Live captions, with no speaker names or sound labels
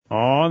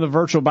On the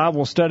virtual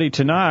Bible study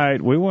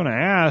tonight, we want to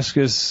ask,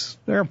 is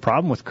there a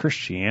problem with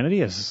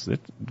Christianity? Is it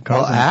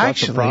causing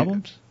lots of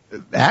problems?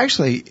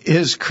 Actually,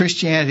 is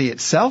Christianity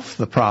itself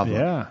the problem?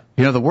 Yeah.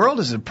 You know, the world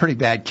is in pretty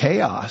bad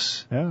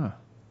chaos. Yeah.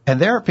 And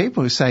there are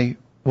people who say,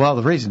 well,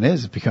 the reason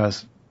is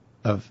because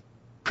of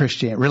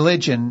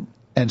religion,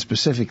 and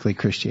specifically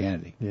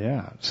Christianity.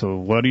 Yeah. So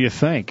what do you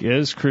think?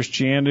 Is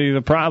Christianity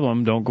the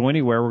problem? Don't go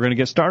anywhere. We're going to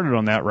get started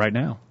on that right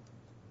now.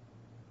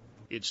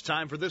 It's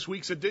time for this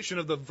week's edition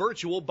of the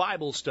Virtual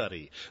Bible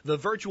Study. The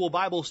Virtual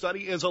Bible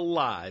Study is a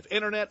live,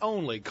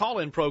 internet-only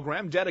call-in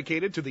program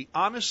dedicated to the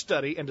honest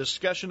study and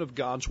discussion of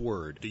God's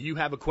Word. Do you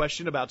have a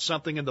question about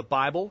something in the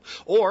Bible?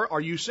 Or are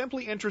you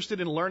simply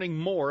interested in learning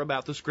more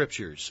about the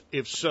Scriptures?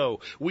 If so,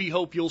 we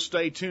hope you'll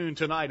stay tuned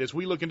tonight as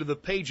we look into the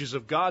pages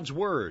of God's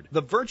Word.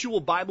 The Virtual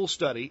Bible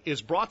Study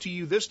is brought to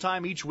you this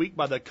time each week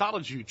by the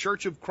College View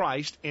Church of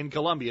Christ in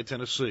Columbia,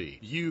 Tennessee.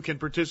 You can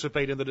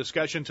participate in the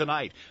discussion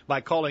tonight by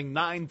calling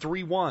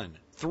 931-381-4567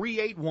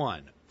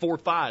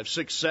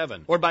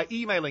 or by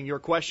emailing your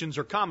questions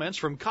or comments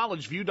from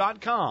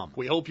collegeview.com.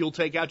 We hope you'll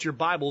take out your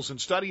Bibles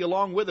and study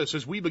along with us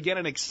as we begin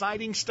an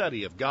exciting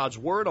study of God's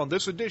Word on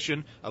this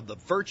edition of the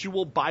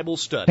Virtual Bible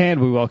Study. And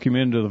we welcome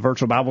you into the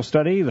Virtual Bible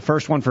Study, the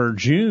first one for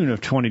June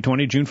of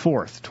 2020, June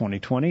 4th,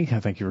 2020. I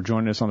thank you for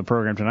joining us on the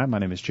program tonight. My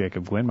name is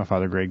Jacob Gwynn. My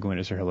father, Greg Gwynn,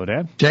 is here. Hello,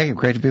 Dad. Jacob,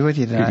 great to be with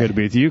you tonight. Good to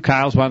be with you.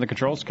 Kyle's behind the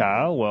controls.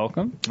 Kyle,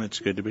 welcome. It's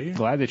good to be here.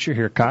 Glad that you're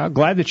here, Kyle.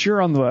 Glad that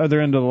you're on the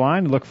other end of the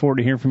line. Look forward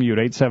to hearing from you at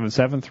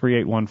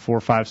 877-381-4567.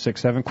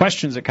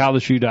 Questions at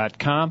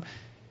collegeview.com.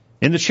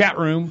 In the chat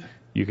room,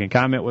 you can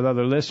comment with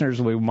other listeners.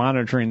 We'll be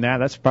monitoring that.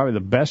 That's probably the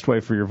best way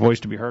for your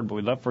voice to be heard, but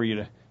we'd love for you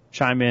to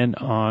chime in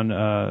on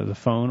the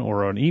phone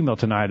or on email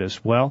tonight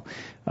as well.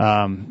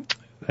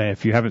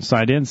 If you haven't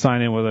signed in,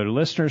 sign in with other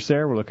listeners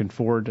there. We're looking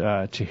forward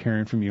to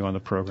hearing from you on the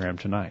program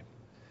tonight.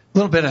 A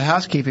little bit of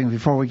housekeeping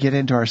before we get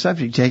into our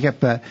subject,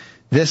 Jacob.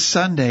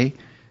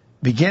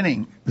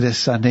 Beginning this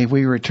Sunday,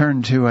 we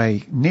return to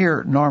a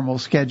near normal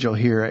schedule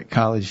here at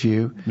College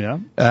View. Yeah.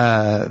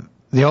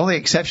 The only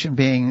exception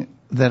being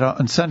that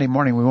on Sunday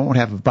morning we won't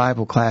have a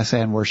Bible class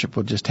and worship.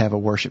 We'll just have a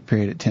worship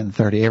period at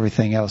 10:30.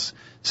 Everything else,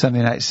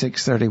 Sunday night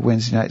 6:30,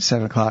 Wednesday night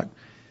 7 o'clock,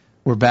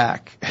 we're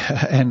back,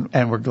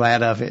 and we're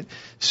glad of it.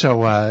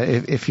 So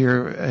if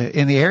you're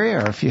in the area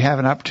or if you have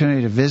an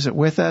opportunity to visit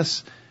with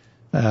us,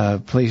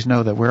 please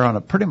know that we're on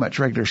a pretty much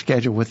regular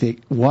schedule, with the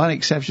one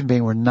exception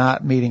being we're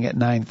not meeting at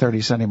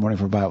 9:30 Sunday morning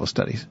for Bible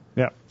studies.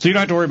 Yeah. So you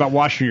don't have to worry about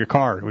washing your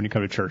car when you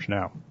come to church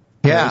now.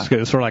 Yeah.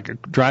 It's sort of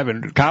like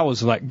driving. Kyle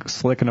was like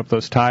slicking up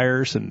those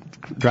tires and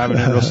driving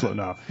in real slow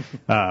now.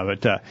 We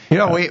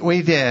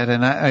did,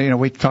 and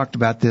we talked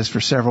about this for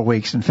several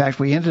weeks. In fact,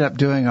 we ended up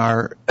doing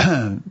our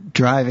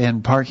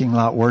drive-in parking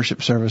lot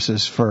worship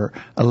services for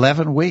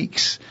 11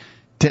 weeks.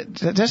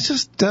 That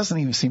just doesn't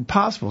even seem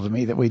possible to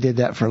me that we did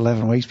that for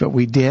 11 weeks, but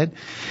we did.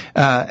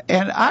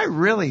 And I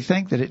really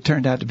think that it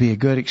turned out to be a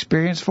good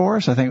experience for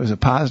us. I think it was a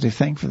positive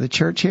thing for the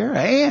church here.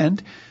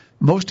 And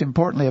most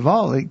importantly of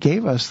all, it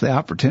gave us the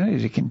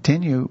opportunity to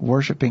continue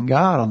worshiping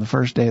God on the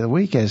first day of the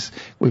week, as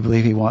we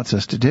believe He wants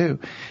us to do.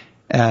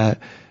 I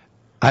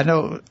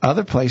know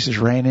other places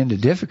ran into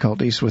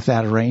difficulties with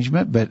that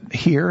arrangement, but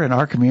here in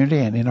our community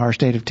and in our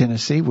state of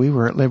Tennessee, we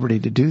were at liberty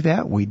to do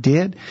that. We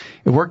did.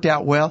 It worked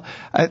out well.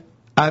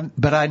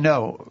 But I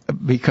know,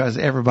 because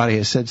everybody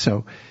has said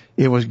so,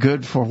 it was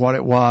good for what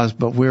it was,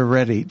 but we're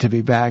ready to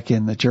be back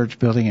in the church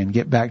building and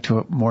get back to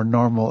a more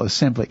normal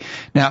assembly.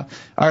 Now,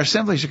 our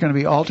assemblies are going to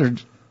be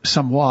altered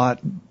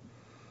somewhat.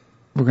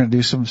 We're going to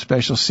do some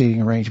special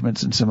seating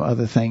arrangements and some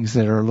other things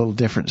that are a little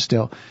different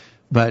still.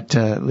 But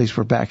at least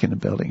we're back in the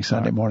building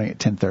Sunday morning at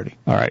 10:30.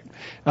 All right.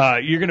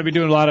 You're going to be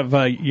doing a lot of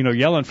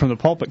yelling from the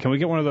pulpit. Can we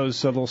get one of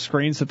those little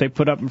screens that they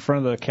put up in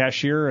front of the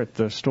cashier at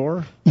the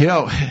store?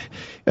 Like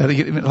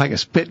a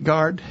spit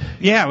guard.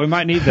 Yeah, we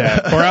might need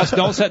that. Or else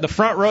don't sit the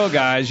front row,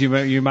 guys.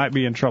 You might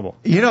be in trouble.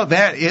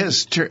 That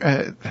is true.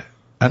 I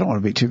don't want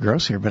to be too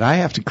gross here, but I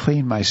have to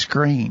clean my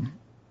screen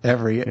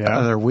every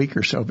other week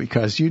or so,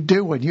 because you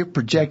do, when you're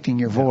projecting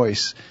your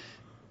voice,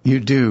 you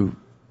do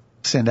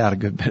send out a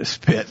good bit of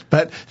spit.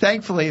 But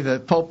thankfully, the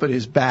pulpit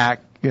is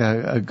back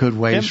a good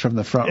ways from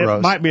the front rows.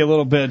 It might be a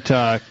little bit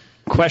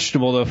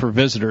questionable, though, for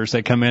visitors.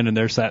 They come in and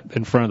there's that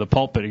in front of the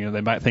pulpit. They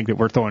might think that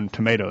we're throwing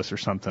tomatoes or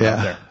something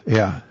out there.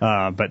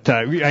 Yeah. But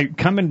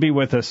come and be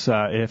with us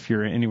if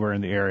you're anywhere in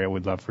the area.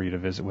 We'd love for you to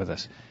visit with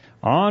us.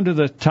 On to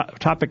the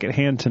topic at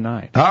hand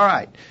tonight. All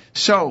right.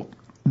 So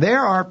there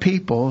are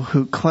people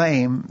who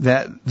claim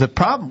that the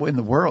problem in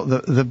the world,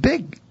 the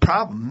big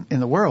problem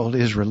in the world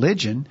is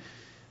religion,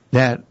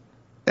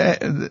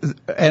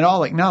 and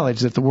all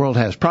acknowledge that the world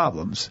has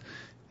problems.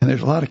 And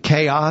there's a lot of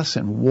chaos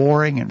and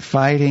warring and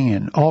fighting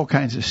and all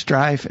kinds of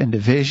strife and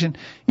division.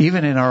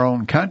 Even in our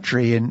own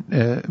country,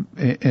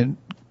 in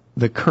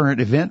the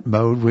current event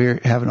mode, we're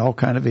having all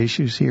kind of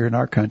issues here in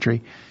our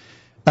country.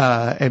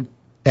 And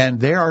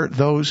there are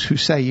those who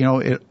say,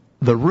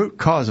 the root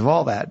cause of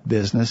all that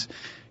business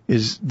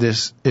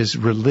is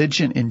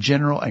religion in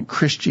general and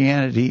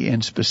Christianity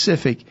in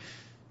specific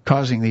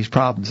causing these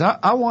problems.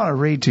 I want to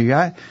read to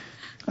you.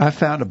 I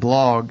found a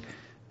blog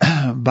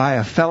by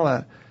a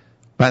fella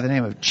by the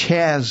name of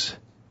Chaz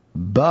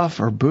Buff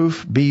or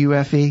Boof,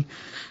 B-U-F-E,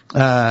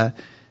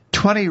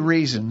 20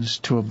 Reasons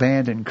to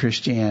Abandon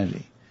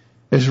Christianity.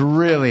 It's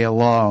really a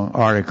long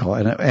article,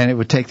 and it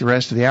would take the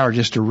rest of the hour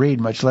just to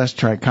read, much less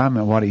try to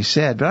comment on what he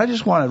said. But I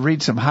just want to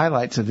read some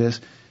highlights of this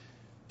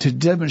to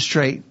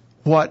demonstrate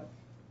what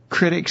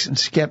critics and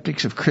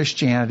skeptics of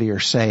Christianity are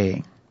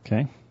saying.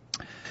 Okay.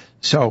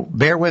 So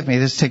bear with me.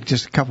 This will take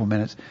just a couple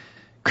minutes.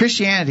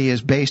 Christianity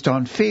is based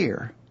on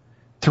fear.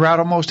 Throughout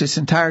almost its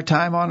entire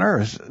time on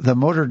earth, the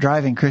motor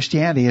driving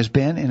Christianity has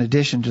been, in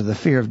addition to the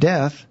fear of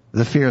death,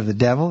 the fear of the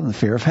devil and the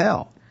fear of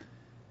hell.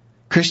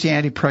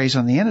 Christianity preys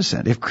on the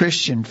innocent. If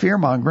Christian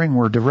fear-mongering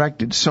were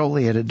directed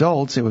solely at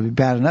adults, it would be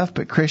bad enough,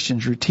 but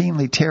Christians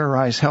routinely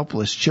terrorize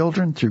helpless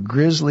children through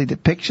grisly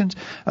depictions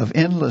of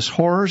endless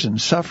horrors and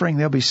suffering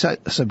they'll be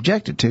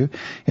subjected to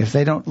if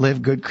they don't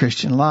live good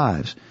Christian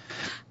lives.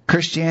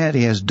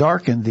 Christianity has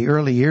darkened the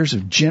early years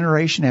of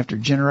generation after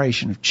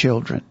generation of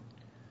children.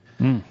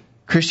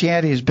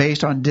 Christianity is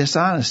based on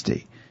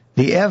dishonesty.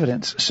 The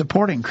evidence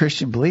supporting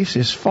Christian beliefs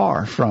is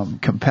far from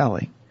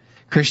compelling.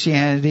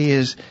 Christianity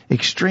is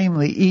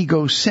extremely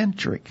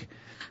egocentric.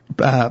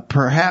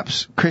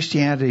 Perhaps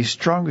Christianity's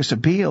strongest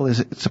appeal is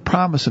its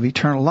promise of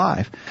eternal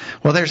life.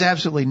 Well, there's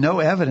absolutely no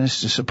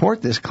evidence to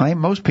support this claim.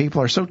 Most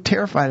people are so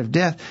terrified of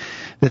death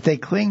that they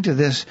cling to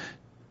this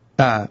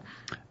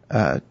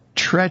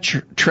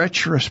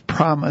treacherous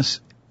promise.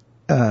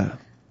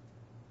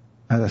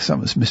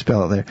 Someone's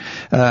misspelled it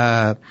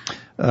there.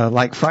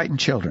 Like frightened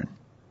children.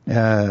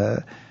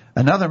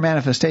 Another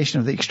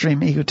manifestation of the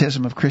extreme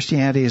egotism of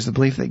Christianity is the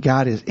belief that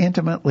God is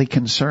intimately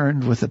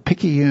concerned with the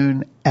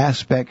picayune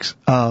aspects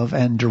of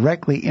and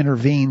directly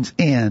intervenes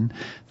in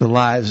the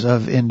lives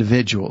of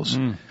individuals.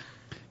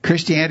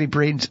 Christianity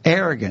breeds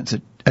arrogance,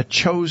 a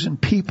chosen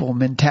people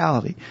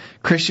mentality.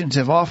 Christians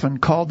have often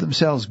called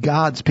themselves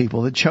God's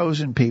people, the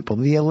chosen people,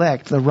 the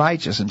elect, the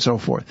righteous, and so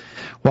forth,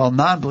 while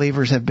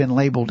non-believers have been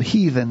labeled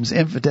heathens,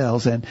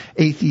 infidels, and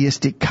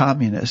atheistic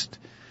communists.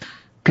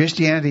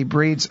 Christianity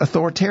breeds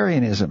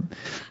authoritarianism.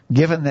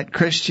 Given that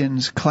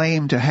Christians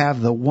claim to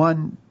have the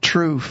one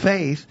true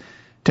faith,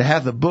 to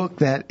have the book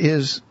that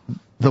is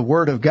the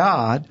Word of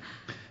God,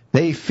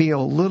 they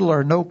feel little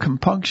or no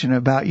compunction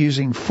about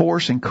using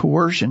force and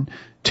coercion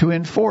to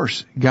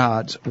enforce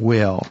God's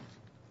will.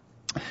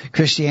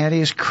 Christianity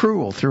is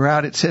cruel.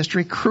 Throughout its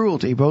history,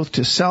 cruelty, both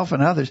to self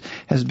and others,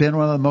 has been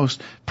one of the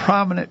most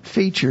prominent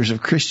features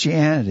of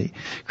Christianity.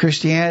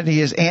 Christianity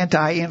is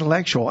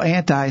anti-intellectual,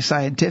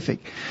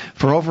 anti-scientific.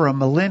 For over a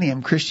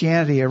millennium,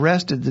 Christianity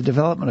arrested the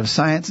development of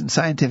science and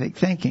scientific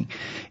thinking.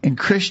 In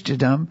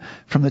Christendom,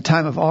 from the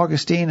time of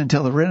Augustine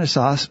until the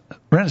Renaissance,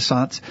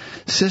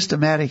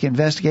 systematic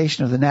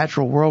investigation of the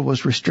natural world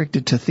was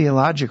restricted to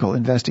theological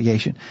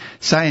investigation.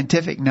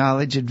 Scientific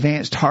knowledge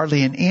advanced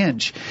hardly an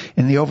inch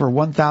in the over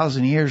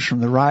 1,000 years from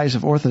the rise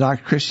of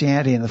Orthodox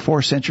Christianity in the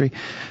 4th century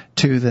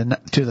to the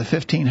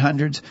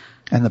 1500s,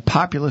 and the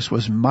populace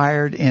was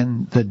mired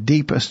in the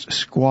deepest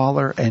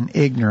squalor and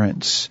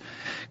ignorance.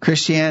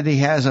 Christianity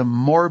has a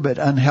morbid,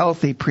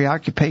 unhealthy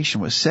preoccupation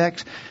with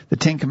sex. The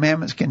Ten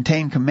Commandments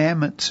contain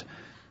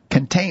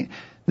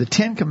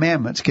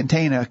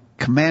a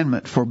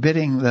commandment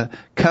forbidding the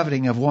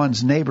coveting of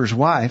one's neighbor's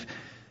wife,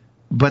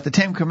 but the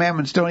Ten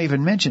Commandments don't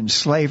even mention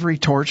slavery,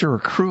 torture, or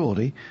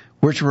cruelty,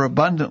 which were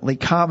abundantly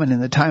common in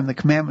the time the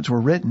commandments were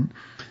written.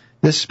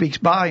 This speaks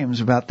volumes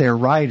about their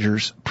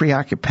writers'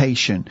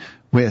 preoccupation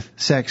with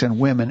sex and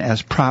women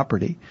as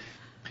property.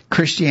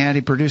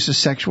 Christianity produces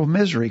sexual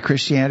misery.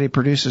 Christianity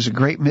produces a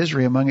great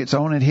misery among its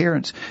own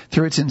adherents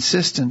through its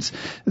insistence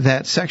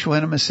that sexual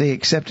intimacy,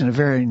 except in a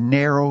very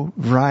narrow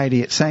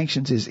variety it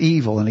sanctions, is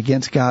evil and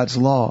against God's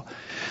law.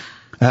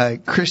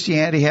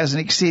 Christianity has an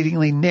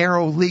exceedingly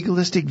narrow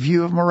legalistic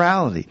view of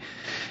morality.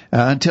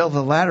 Until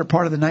the latter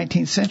part of the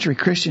 19th century,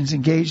 Christians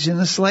engaged in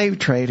the slave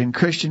trade, and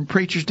Christian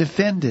preachers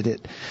defended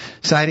it,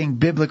 citing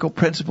biblical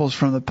principles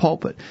from the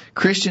pulpit.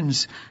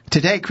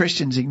 Today,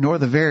 Christians ignore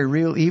the very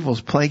real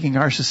evils plaguing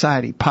our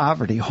society: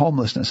 poverty,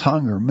 homelessness,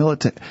 hunger,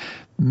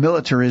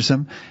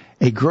 militarism,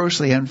 a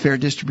grossly unfair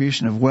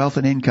distribution of wealth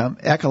and income,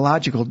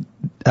 ecological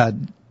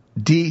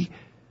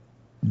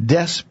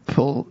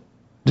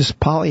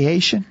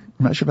despoliation.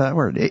 I'm not sure about that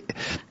word.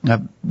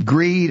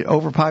 Greed,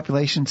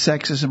 overpopulation,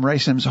 sexism,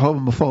 racism,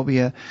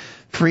 homophobia,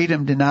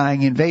 freedom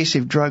denying,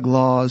 invasive drug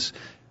laws,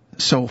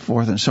 so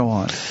forth and so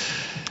on.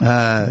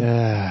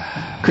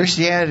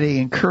 Christianity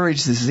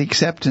encourages the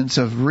acceptance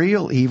of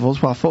real evils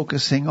while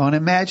focusing on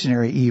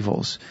imaginary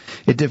evils.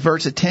 It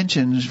diverts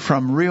attention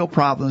from real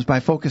problems by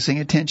focusing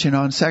attention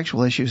on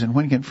sexual issues, and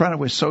when confronted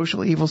with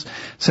social evils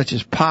such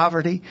as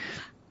poverty,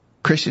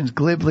 Christians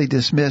glibly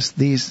dismiss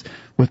these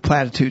with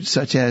platitudes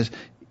such as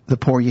 "the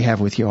poor you have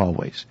with you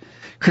always."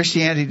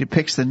 Christianity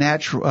depicts the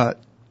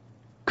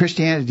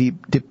Christianity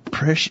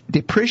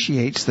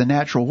depreciates the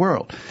natural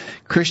world.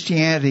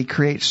 Christianity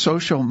creates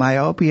social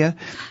myopia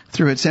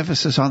through its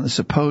emphasis on the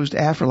supposed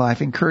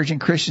afterlife, encouraging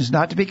Christians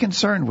not to be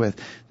concerned with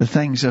the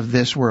things of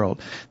this world.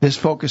 This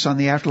focus on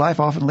the afterlife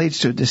often leads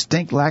to a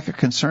distinct lack of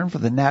concern for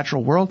the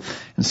natural world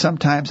and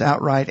sometimes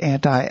outright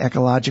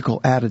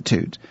anti-ecological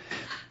attitudes.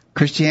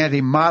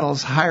 Christianity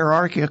models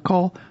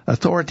hierarchical,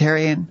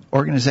 authoritarian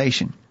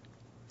organization.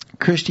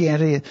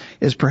 Christianity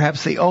is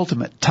perhaps the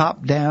ultimate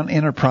top-down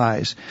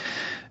enterprise.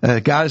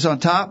 God is on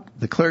top,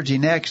 the clergy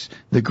next,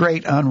 the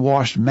great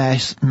unwashed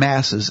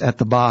masses at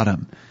the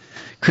bottom.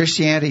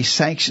 Christianity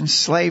sanctions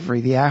slavery.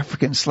 The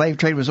African slave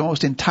trade was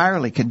almost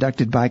entirely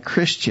conducted by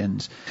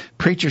Christians.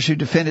 Preachers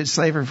defended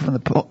slavery from the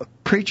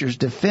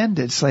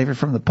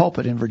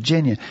pulpit in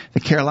Virginia,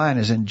 the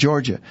Carolinas, and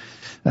Georgia.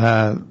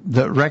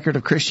 The record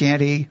of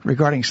Christianity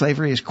regarding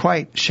slavery is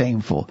quite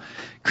shameful.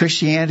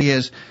 Christianity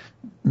is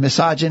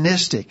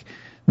misogynistic.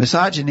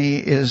 Misogyny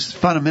is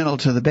fundamental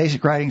to the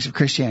basic writings of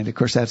Christianity. Of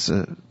course, that's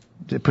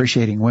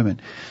depreciating women.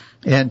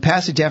 And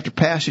passage after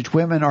passage,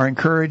 women are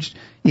encouraged,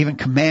 even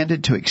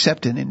commanded, to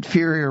accept an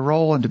inferior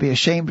role and to be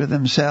ashamed of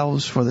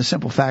themselves for the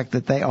simple fact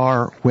that they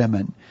are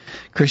women.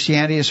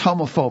 Christianity is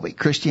homophobic.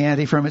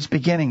 Christianity, from its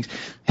beginnings,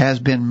 has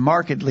been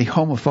markedly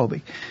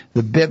homophobic.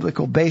 The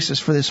biblical basis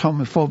for this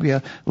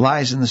homophobia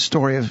lies in the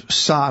story of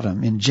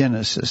Sodom in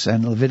Genesis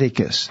and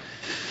Leviticus.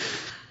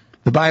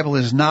 The Bible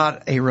is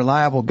not a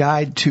reliable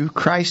guide to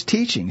Christ's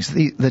teachings.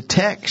 The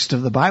text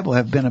of the Bible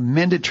have been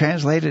amended,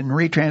 translated, and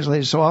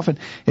retranslated so often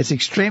it's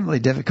extremely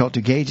difficult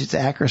to gauge its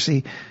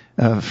accuracy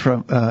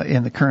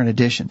in the current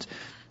editions.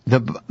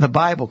 The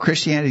Bible,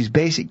 Christianity's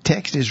basic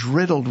text, is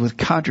riddled with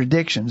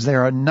contradictions.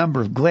 There are a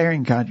number of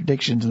glaring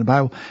contradictions in the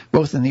Bible,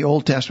 both in the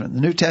Old Testament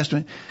and the New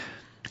Testament.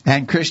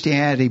 And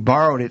Christianity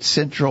borrowed its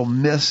central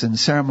myths and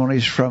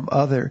ceremonies from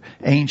other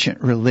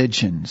ancient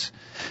religions.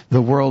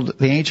 The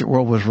ancient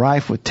world was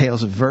rife with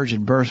tales of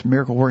virgin births,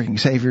 miracle-working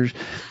saviors,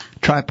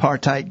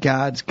 tripartite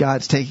gods,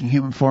 gods taking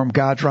human form,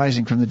 gods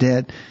rising from the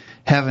dead,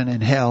 heaven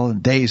and hell,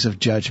 and days of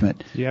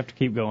judgment. You have to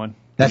keep going.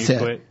 That's it.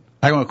 Quit?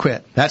 I'm going to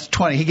quit. That's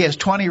 20. He gives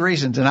 20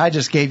 reasons, and I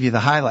just gave you the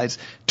highlights.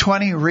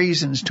 20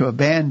 reasons to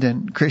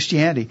abandon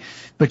Christianity.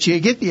 But you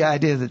get the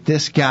idea that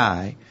this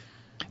guy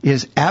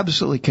is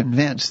absolutely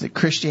convinced that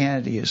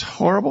Christianity is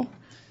horrible,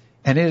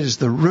 and it is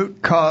the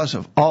root cause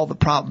of all the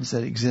problems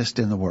that exist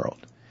in the world.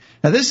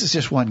 Now, this is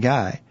just one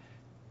guy,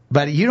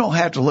 but you don't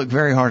have to look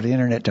very hard at the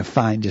Internet to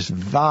find just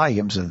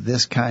volumes of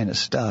this kind of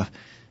stuff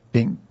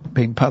being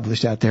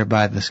published out there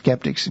by the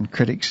skeptics and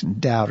critics and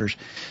doubters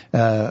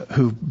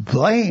who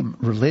blame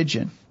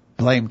religion,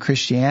 blame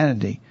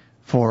Christianity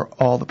for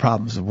all the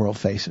problems the world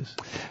faces.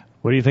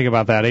 What do you think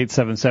about that?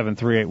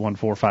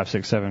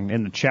 877-381-4567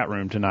 in the chat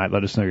room tonight.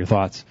 Let us know your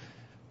thoughts.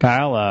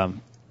 Kyle,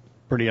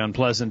 pretty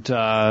unpleasant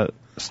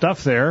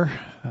stuff there,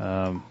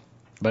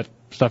 but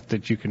stuff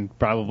that you can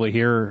probably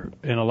hear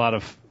in a lot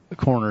of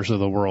corners of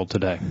the world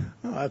today.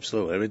 Oh,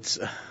 absolutely. It's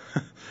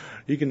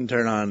you can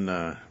turn on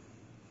the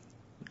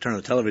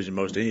television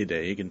most any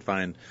day. You can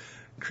find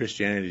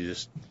Christianity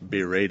just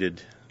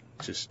berated,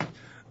 just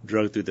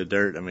drugged through the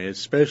dirt. I mean,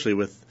 especially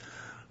with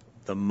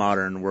the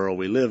modern world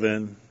we live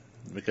in,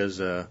 because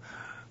the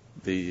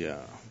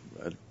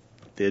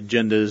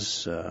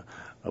agendas,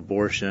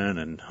 abortion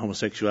and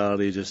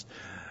homosexuality, just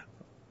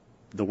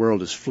the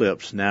world is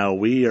flipped. Now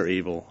we are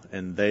evil,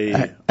 and they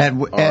are.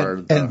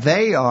 And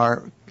they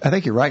are. I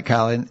think you're right,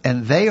 Kyle.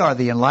 And they are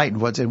the enlightened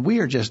ones, and we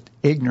are just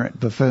ignorant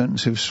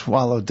buffoons who've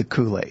swallowed the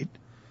Kool-Aid.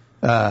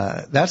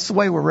 That's the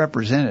way we're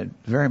represented,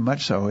 very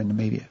much so in the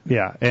media.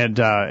 Yeah, and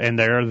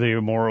they're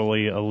the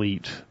morally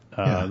elite.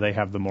 They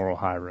have the moral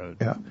high road.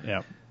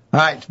 Yeah. All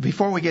right,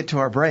 before we get to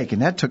our break,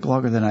 and that took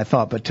longer than I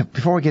thought, but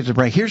before we get to the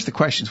break, here's the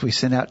questions we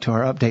sent out to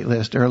our update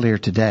list earlier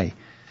today.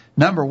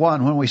 Number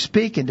one, when we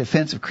speak in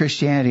defense of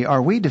Christianity,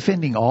 are we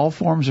defending all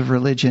forms of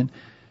religion?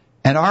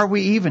 And are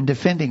we even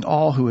defending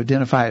all who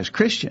identify as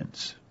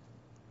Christians?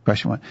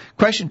 Question one.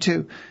 Question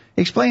two,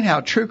 explain how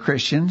true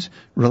Christians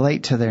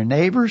relate to their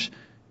neighbors,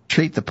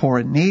 treat the poor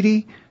and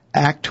needy,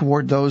 act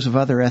toward those of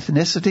other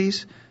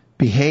ethnicities,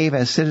 behave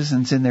as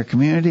citizens in their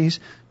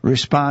communities,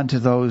 respond to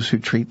those who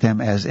treat them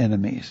as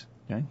enemies.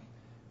 Okay.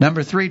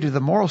 Number three, do the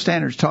moral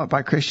standards taught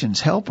by Christians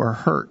help or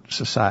hurt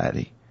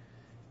society?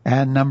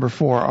 And number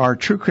four, are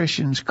true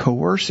Christians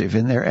coercive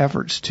in their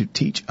efforts to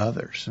teach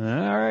others? All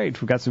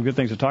right, we've got some good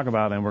things to talk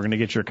about, and we're going to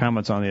get your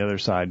comments on the other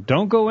side.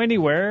 Don't go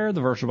anywhere.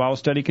 The Virtual Bible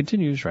Study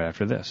continues right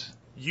after this.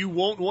 You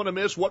won't want to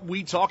miss what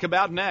we talk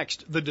about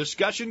next. The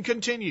discussion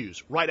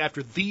continues right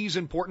after these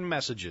important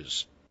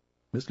messages.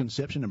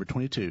 Misconception number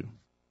 22.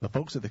 The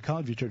folks at the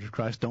College View Church of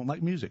Christ don't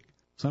like music.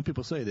 Some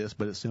people say this,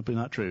 but it's simply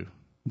not true.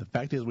 The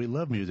fact is we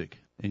love music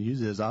and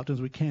use it as often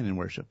as we can in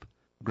worship.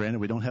 Granted,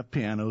 we don't have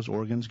pianos,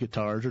 organs,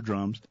 guitars, or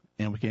drums,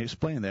 and we can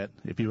explain that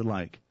if you would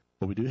like.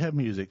 But we do have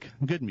music,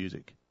 good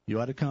music.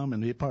 You ought to come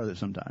and be a part of it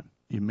sometime.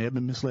 You may have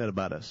been misled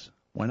about us.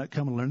 Why not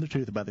come and learn the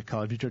truth about the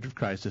College View Church of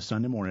Christ this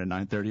Sunday morning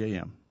at 9:30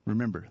 a.m.?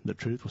 Remember, the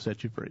truth will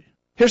set you free.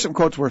 Here's some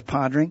quotes worth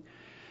pondering.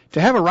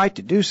 To have a right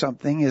to do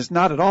something is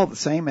not at all the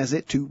same as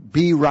it to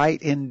be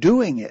right in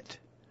doing it.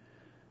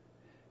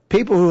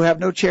 People who have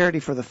no charity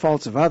for the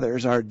faults of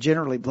others are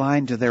generally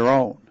blind to their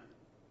own.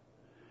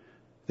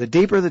 The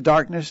deeper the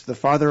darkness, the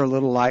farther a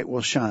little light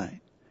will shine.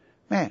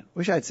 Man,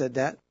 wish I'd said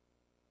that.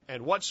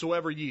 And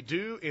whatsoever ye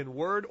do in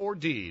word or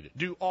deed,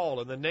 do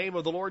all in the name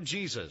of the Lord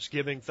Jesus,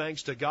 giving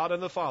thanks to God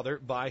and the Father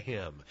by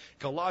him.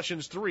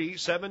 Colossians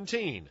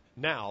 3:17.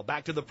 Now,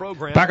 back to the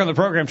program. Back on the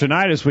program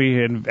tonight as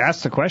we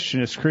asked the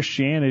question, is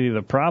Christianity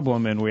the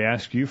problem? And we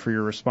asked you for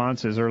your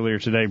responses earlier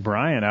today.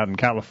 Brian out in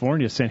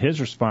California sent his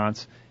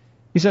response.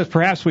 He says,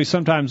 perhaps we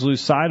sometimes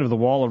lose sight of the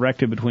wall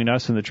erected between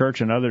us and the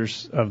church and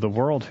others of the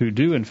world who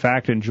do, in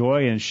fact,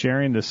 enjoy and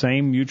sharing the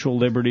same mutual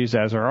liberties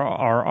as are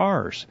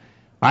ours.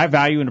 I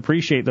value and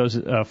appreciate those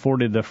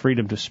afforded the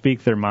freedom to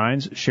speak their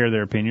minds, share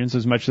their opinions,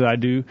 as much as I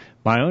do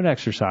my own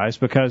exercise,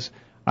 because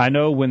I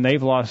know when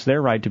they've lost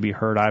their right to be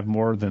heard, I've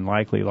more than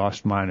likely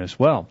lost mine as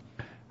well.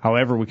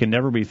 However, we can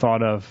never be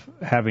thought of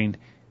having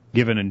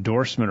given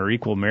endorsement or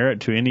equal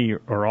merit to any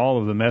or all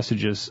of the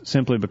messages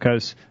simply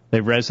because they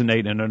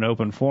resonate in an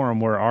open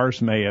forum where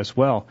ours may as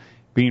well.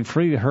 Being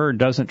freely heard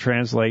doesn't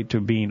translate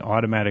to being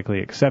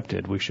automatically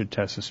accepted. We should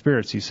test the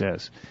spirits, he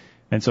says.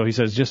 And so he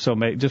says,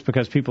 just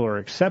because people are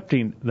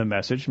accepting the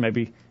message,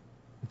 maybe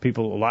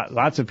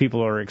lots of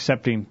people are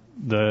accepting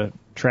the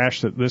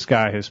trash that this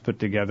guy has put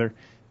together,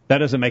 that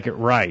doesn't make it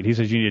right. He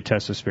says you need to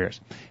test the spirits.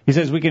 He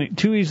says we can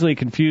too easily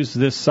confuse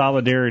this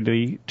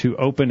solidarity to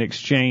open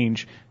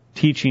exchange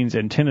teachings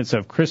and tenets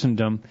of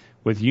Christendom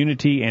with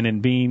unity and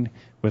in being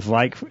with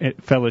like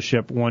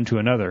fellowship one to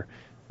another.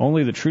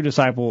 Only the true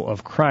disciple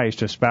of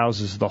Christ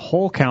espouses the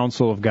whole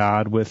counsel of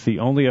God with the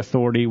only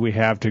authority we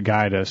have to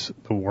guide us,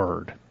 the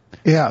Word.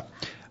 Yeah.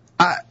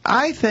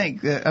 I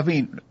think, I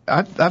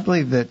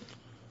believe that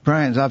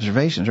Brian's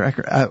observations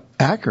are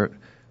accurate.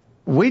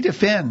 We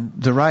defend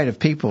the right of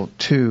people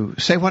to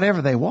say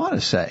whatever they want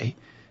to say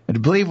and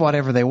to believe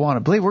whatever they want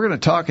to believe. We're going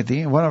to talk at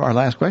the end. One of our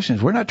last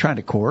questions, we're not trying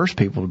to coerce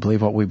people to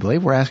believe what we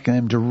believe. We're asking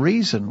them to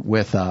reason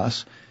with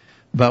us.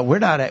 But we're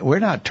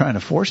not trying to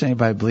force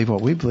anybody to believe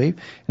what we believe.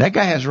 That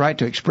guy has a right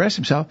to express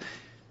himself.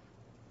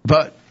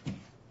 But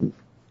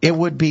it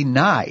would be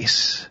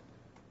nice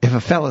if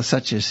a fellow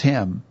such as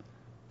him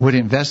would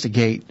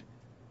investigate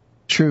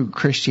true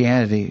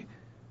Christianity.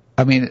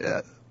 I mean,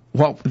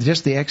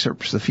 just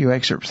the few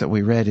excerpts that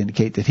we read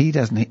indicate that he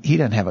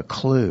doesn't have a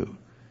clue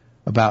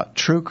about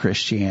true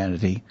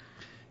Christianity,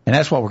 and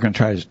that's what we're going to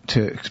try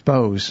to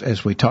expose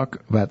as we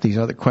talk about these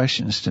other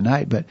questions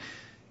tonight. But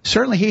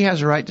certainly he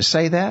has a right to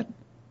say that.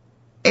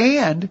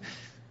 And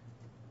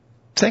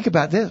think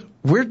about this: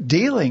 we're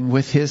dealing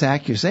with his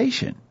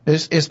accusation.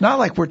 It's not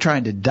like we're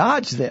trying to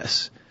dodge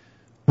this.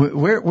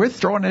 We're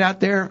throwing it out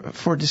there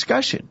for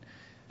discussion.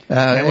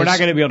 And we're not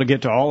going to be able to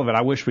get to all of it.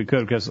 I wish we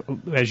could, because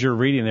as you're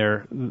reading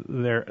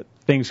there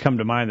things come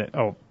to mind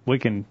that, we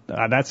can,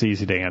 that's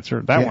easy to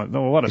answer. That one,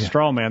 what a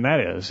straw man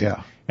that is.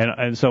 Yeah.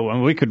 And so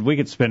we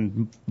could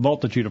spend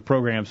multitude of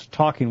programs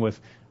talking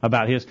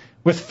about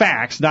with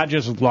facts, not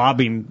just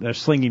lobbing,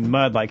 slinging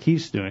mud like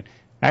he's doing.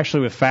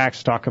 Actually, with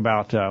facts, talk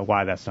about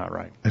why that's not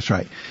right. That's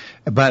right.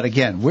 But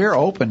again, we're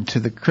open to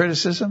the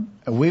criticism.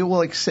 We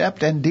will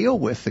accept and deal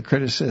with the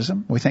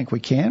criticism. We think we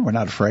can. We're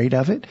not afraid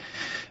of it.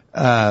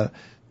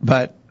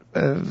 But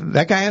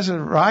that guy has a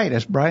right,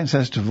 as Brian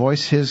says, to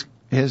voice his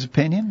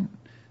opinion.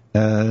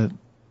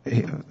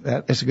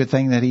 It's a good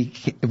thing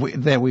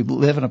that we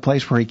live in a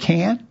place where he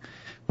can.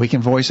 We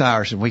can voice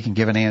ours, and we can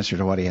give an answer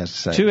to what he has to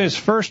say. To his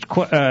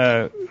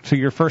to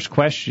your first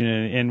question,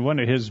 and one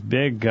of his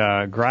big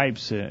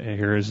gripes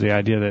here is the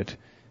idea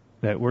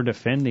that we're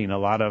defending a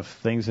lot of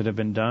things that have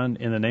been done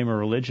in the name of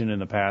religion in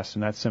the past,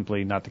 and that's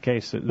simply not the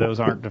case.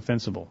 Those aren't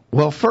defensible.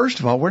 Well, first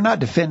of all, we're not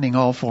defending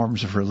all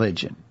forms of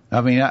religion.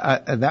 I mean,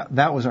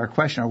 that was our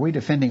question. Are we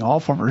defending all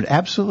forms?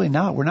 Absolutely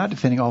not. We're not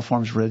defending all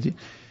forms of religion.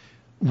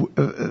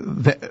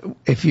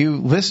 If you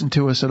listen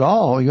to us at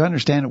all, you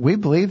understand that we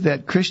believe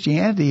that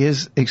Christianity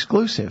is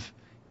exclusive,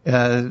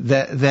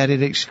 that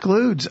it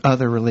excludes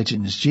other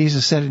religions.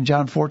 Jesus said in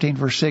John 14,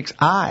 verse 6,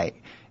 I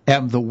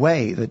am the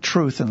way, the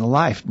truth, and the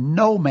life.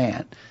 No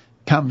man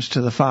comes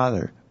to the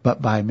Father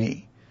but by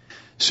me.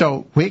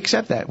 So we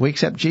accept that. We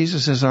accept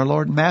Jesus as our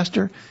Lord and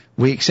Master.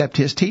 We accept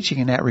his teaching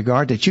in that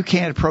regard, that you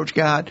can't approach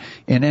God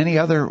in any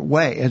other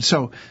way. And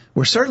so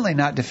we're certainly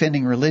not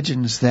defending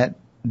religions that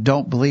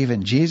don't believe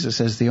in Jesus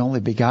as the only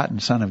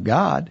begotten Son of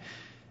God.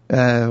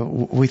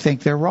 We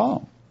think they're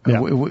wrong.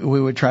 Yeah.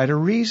 We would try to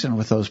reason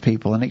with those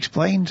people and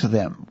explain to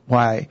them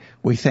why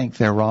we think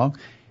they're wrong,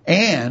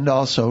 and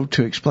also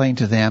to explain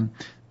to them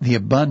the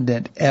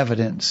abundant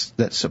evidence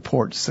that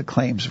supports the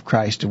claims of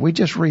Christ. And we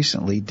just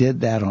recently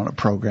did that on a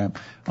program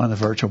on the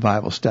virtual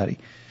Bible study.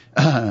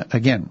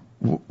 Again,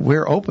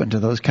 we're open to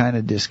those kind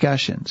of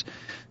discussions,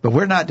 but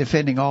we're not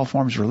defending all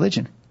forms of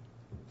religion.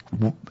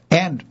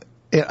 And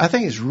I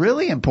think it's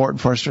really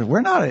important for us to,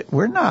 we're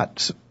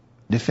not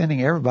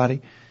defending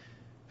everybody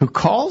who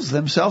calls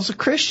themselves a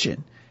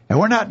Christian. And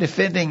we're not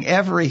defending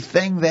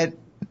everything that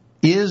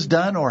is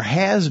done or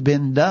has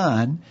been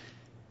done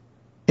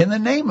in the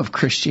name of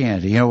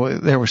Christianity.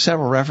 There were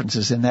several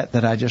references in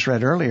that I just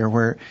read earlier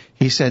where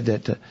he said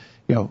that,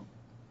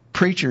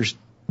 preachers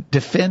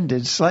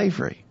defended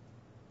slavery.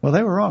 Well,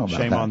 they were wrong about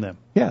that. Shame on them.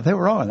 Yeah, they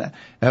were wrong on that.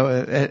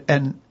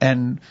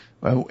 And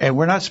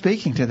we're not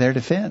speaking to their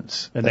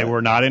defense. And they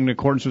were not in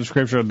accordance with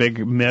Scripture. A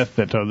big myth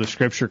that the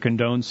Scripture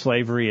condones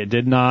slavery. It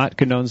did not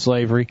condone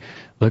slavery.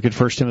 Look at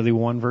 1 Timothy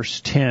 1,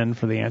 verse 10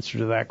 for the answer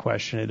to that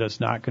question. It does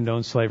not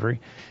condone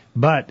slavery.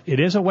 But it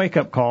is a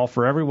wake-up call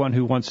for everyone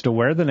who wants to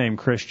wear the name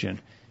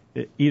Christian.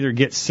 Either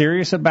get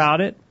serious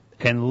about it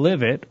and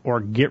live it, or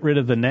get rid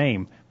of the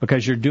name,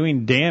 because you're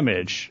doing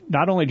damage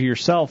not only to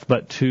yourself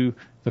but to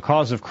the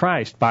cause of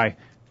Christ by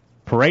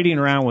parading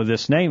around with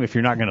this name if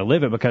you're not going to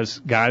live it, because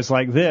guys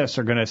like this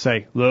are going to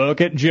say,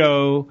 look at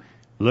Joe,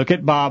 look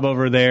at Bob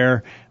over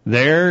there,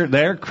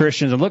 they're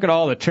Christians, and look at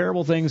all the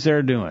terrible things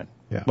they're doing.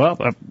 Yeah. Well,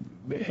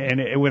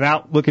 and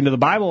without looking to the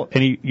Bible,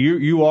 and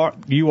you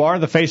are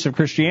the face of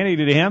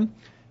Christianity to him,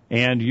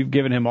 and you've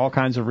given him all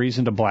kinds of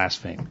reason to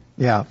blaspheme.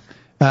 Yeah.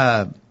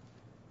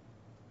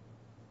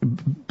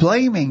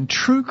 Blaming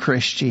true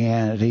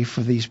Christianity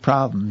for these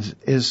problems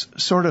is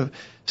sort of,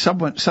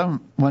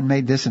 someone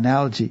made this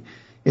analogy.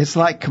 It's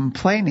like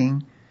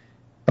complaining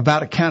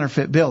about a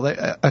counterfeit bill.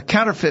 A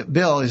counterfeit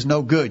bill is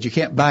no good. You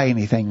can't buy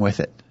anything with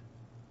it.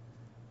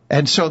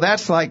 And so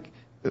that's like,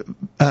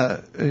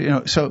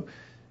 so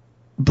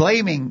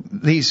blaming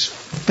these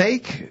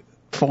fake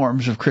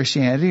forms of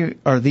Christianity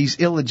or these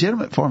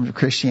illegitimate forms of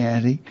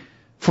Christianity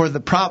for the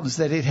problems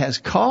that it has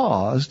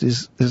caused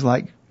is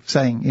like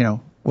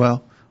saying,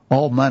 well,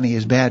 all money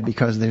is bad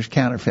because there's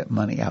counterfeit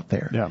money out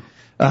there.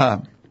 Yeah.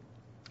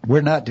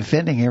 We're not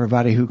defending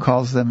everybody who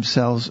calls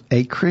themselves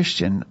a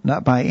Christian,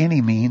 not by any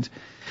means.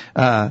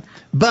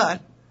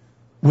 But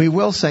we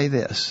will say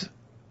this.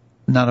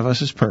 None of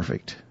us is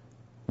perfect.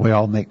 We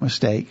all make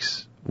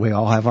mistakes. We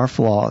all have our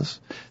flaws.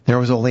 There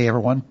was only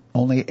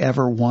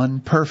ever one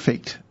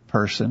perfect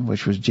person,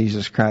 which was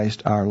Jesus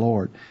Christ, our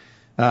Lord.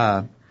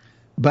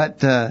 But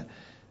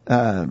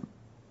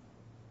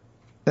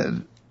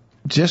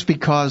just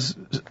because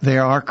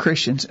there are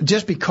Christians,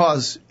 just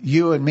because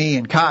you and me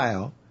and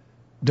Kyle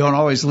don't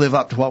always live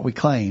up to what we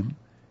claim,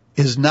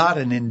 is not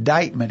an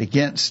indictment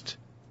against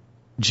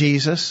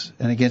Jesus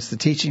and against the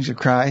teachings of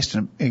Christ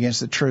and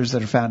against the truths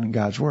that are found in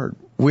God's Word.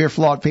 We're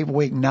flawed people.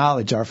 We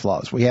acknowledge our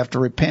flaws. We have to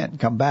repent and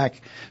come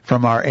back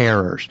from our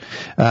errors.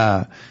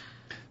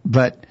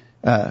 But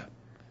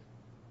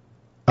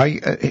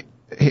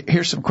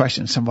here's some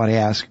questions somebody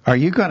asked. Are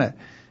you going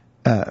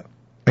to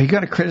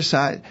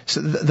criticize?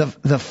 So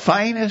the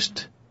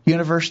finest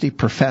university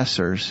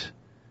professors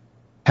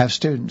have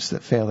students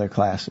that fail their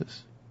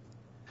classes.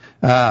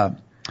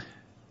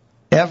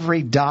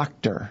 Every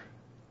doctor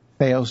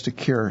fails to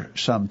cure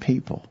some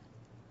people.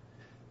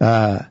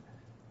 In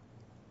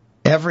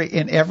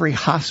every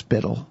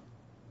hospital,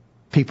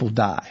 people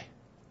die.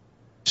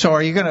 So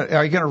are you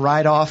gonna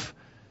write off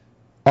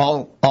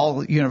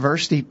all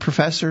university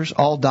professors,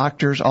 all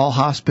doctors, all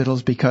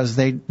hospitals because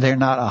they're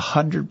not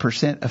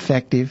 100%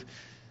 effective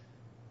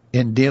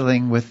in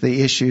dealing with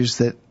the issues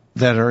that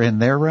are in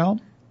their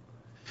realm?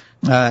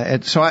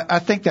 And so I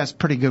think that's a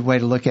pretty good way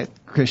to look at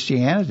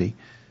Christianity.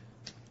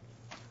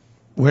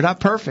 We're not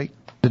perfect,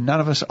 and none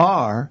of us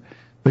are,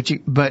 but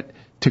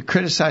to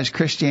criticize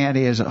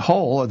Christianity as a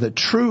whole, or the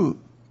true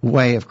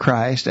way of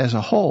Christ as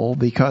a whole,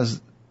 because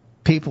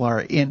people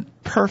are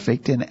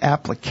imperfect in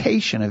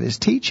application of his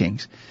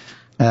teachings,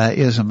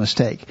 is a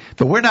mistake.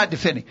 But we're not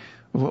defending.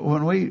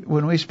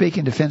 When we speak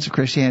in defense of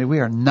Christianity, we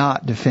are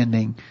not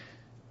defending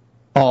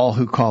all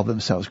who call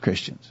themselves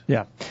Christians.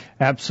 Yeah,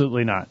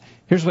 absolutely not.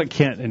 Here's what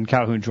Kent in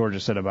Calhoun, Georgia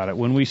said about it.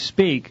 When we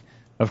speak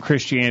of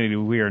Christianity,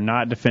 we are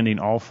not defending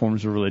all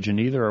forms of religion,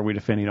 neither are we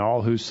defending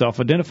all who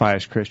self-identify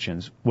as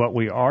Christians. What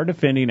we are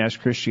defending as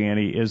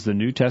Christianity is the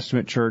New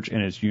Testament church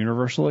and its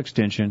universal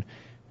extension,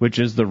 which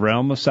is the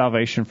realm of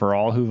salvation for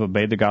all who've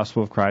obeyed the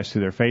gospel of Christ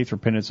through their faith,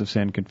 repentance of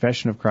sin,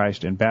 confession of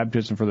Christ, and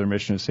baptism for the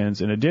remission of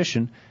sins, in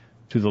addition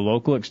to the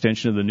local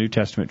extension of the New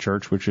Testament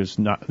church, which is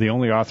not the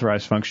only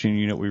authorized functioning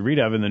unit we read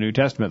of in the New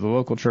Testament. The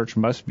local church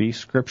must be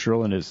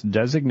scriptural in its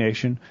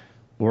designation,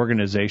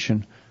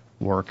 organization,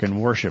 work,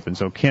 and worship. And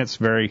so Kent's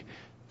very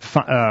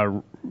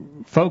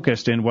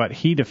focused in what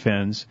he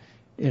defends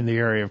in the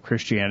area of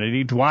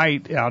Christianity.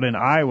 Dwight out in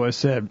Iowa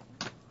said,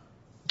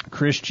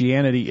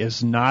 Christianity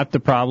is not the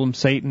problem,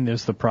 Satan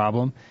is the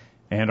problem,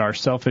 and our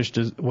selfish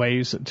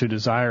ways to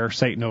desire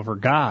Satan over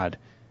God.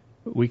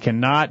 We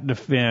cannot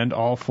defend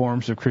all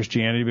forms of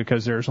Christianity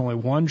because there is only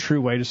one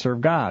true way to serve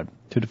God.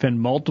 To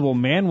defend multiple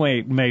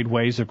man-made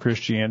ways of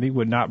Christianity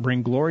would not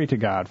bring glory to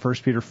God. 1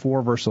 Peter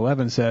 4, verse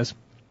 11 says,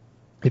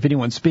 if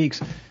anyone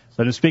speaks,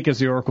 let him speak as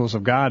the oracles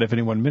of God. If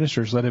anyone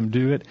ministers, let him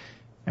do it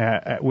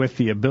with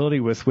the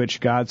ability with which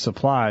God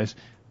supplies,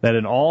 that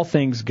in all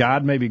things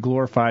God may be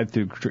glorified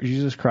through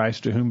Jesus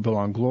Christ, to whom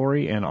belong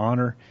glory and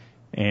honor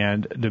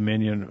and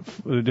dominion,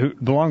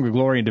 belong the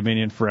glory and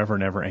dominion forever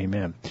and ever.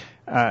 Amen.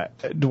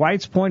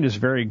 Dwight's point is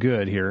very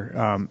good here,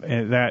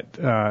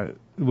 that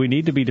we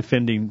need to be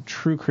defending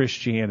true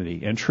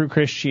Christianity. And true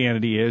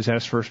Christianity is,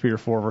 as 1 Peter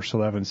 4, verse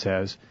 11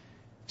 says,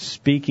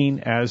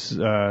 speaking as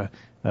the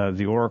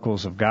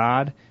oracles of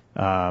God,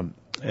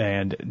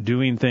 and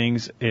doing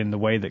things in the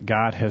way that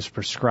God has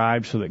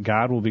prescribed so that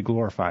God will be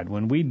glorified.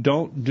 When we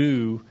don't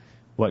do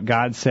what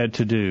God said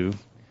to do,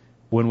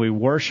 when we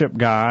worship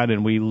God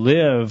and we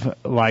live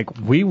like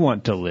we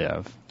want to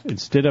live,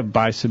 instead of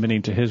by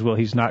submitting to His will,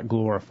 He's not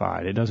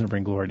glorified. It doesn't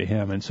bring glory to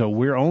Him. And so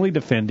we're only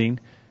defending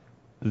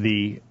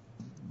the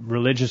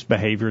religious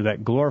behavior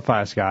that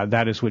glorifies God,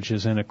 that is which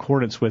is in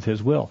accordance with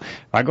His will.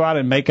 If I go out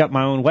and make up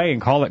my own way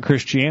and call it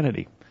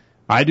Christianity,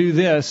 I do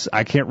this,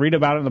 I can't read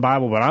about it in the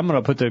Bible, but I'm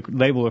going to put the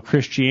label of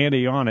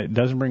Christianity on it. It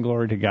doesn't bring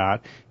glory to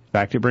God. In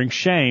fact, it brings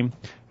shame,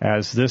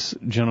 as this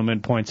gentleman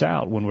points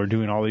out, when we're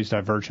doing all these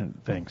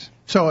divergent things.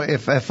 So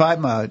if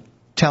I'm a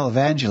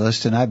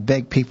televangelist and I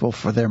beg people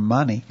for their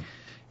money,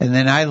 and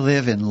then I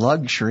live in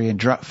luxury and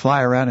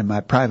fly around in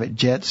my private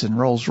jets and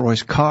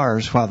Rolls-Royce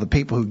cars while the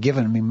people who've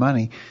given me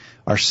money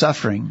are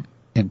suffering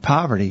in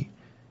poverty,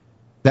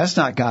 that's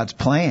not God's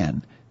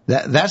plan.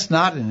 That's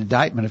not an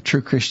indictment of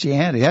true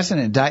Christianity. That's an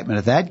indictment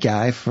of that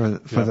guy for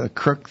the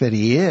crook that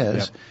he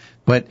is. Yep.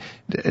 But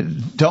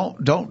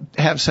don't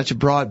have such a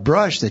broad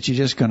brush that you're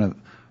just going to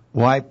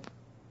wipe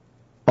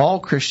all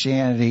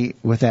Christianity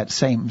with that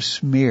same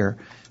smear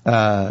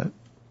that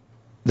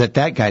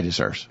guy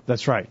deserves.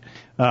 That's right.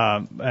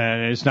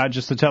 And it's not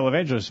just the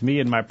televangelist. Me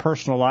in my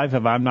personal life,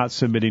 if I'm not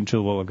submitting to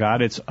the will of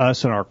God, it's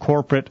us in our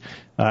corporate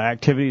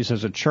activities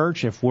as a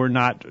church. If we're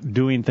not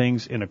doing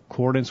things in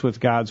accordance with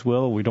God's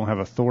will, we don't have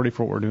authority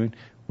for what we're doing,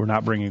 we're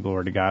not bringing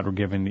glory to God. We're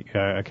giving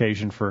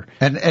occasion for...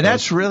 And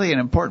that's really an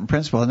important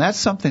principle, and that's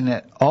something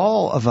that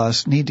all of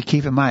us need to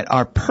keep in mind.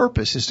 Our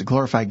purpose is to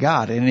glorify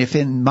God. And if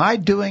in my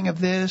doing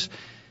of this,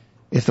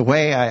 if the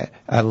way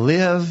I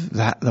live,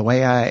 the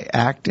way I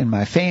act in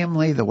my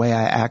family, the way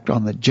I act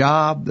on the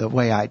job, the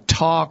way I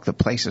talk, the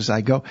places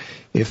I go,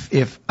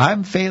 if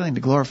I'm failing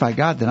to glorify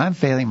God, then I'm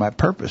failing my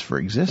purpose for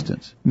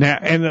existence.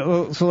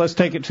 Now, so let's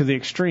take it to the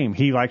extreme.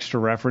 He likes to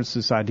reference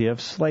this idea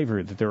of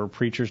slavery, that there were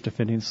preachers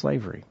defending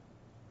slavery.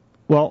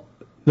 Well,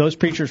 those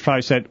preachers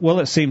probably said, well,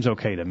 it seems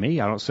okay to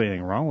me. I don't see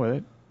anything wrong with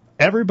it.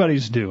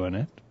 Everybody's doing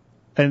it,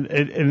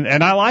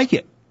 and I like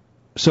it.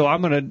 So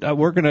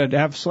we're gonna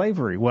have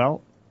slavery.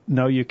 Well,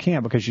 no, you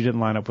can't, because you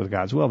didn't line up with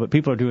God's will. But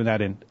people are doing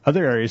that in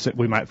other areas that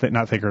we might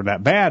not think are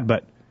that bad.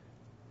 But,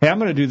 hey, I'm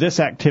going to do this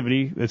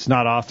activity that's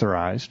not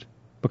authorized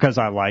because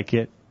I like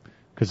it,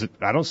 because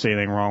I don't see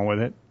anything wrong with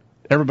it.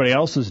 Everybody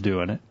else is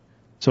doing it,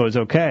 so it's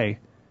okay.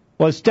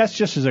 Well, that's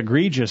just as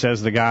egregious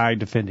as the guy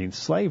defending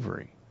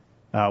slavery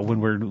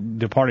when we're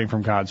departing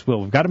from God's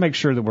will. We've got to make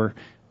sure that we're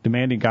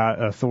demanding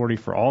God authority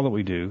for all that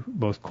we do,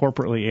 both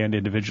corporately and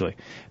individually.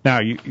 Now,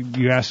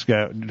 you ask,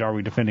 are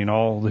we defending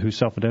all who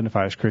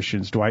self-identify as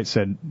Christians? Dwight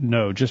said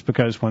no. Just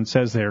because one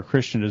says they are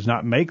Christian does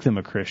not make them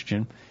a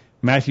Christian.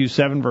 Matthew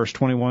 7, verse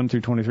 21 through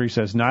 23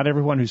 says, not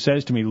everyone who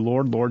says to me,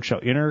 Lord, Lord, shall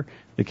enter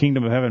the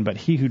kingdom of heaven, but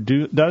he who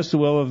does the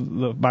will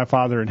of my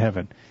Father in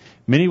heaven.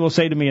 Many will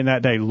say to me in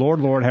that day,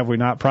 Lord, Lord, have we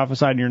not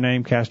prophesied in your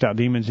name, cast out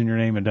demons in your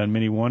name, and done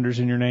many wonders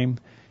in your name?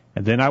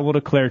 And then I will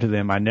declare to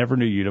them, I never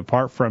knew you.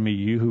 Depart from me,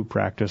 you who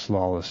practice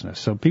lawlessness.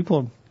 So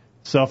people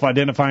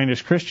self-identifying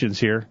as Christians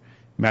here,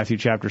 Matthew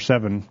chapter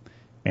 7,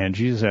 and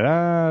Jesus said,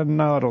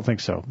 no, I don't think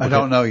so. I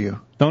don't know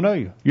you. Don't know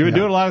you. You were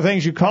doing a lot of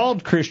things you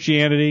called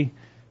Christianity,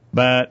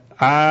 but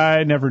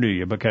I never knew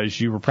you because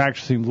you were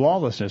practicing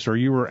lawlessness or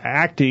you were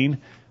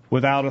acting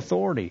without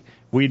authority.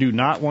 We do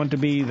not want to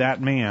be that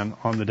man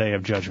on the day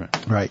of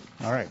judgment. Right.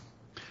 All right.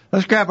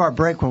 Let's grab our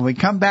break. When we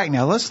come back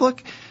now, let's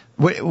look.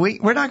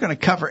 We're not going to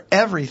cover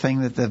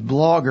everything that the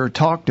blogger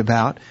talked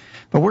about,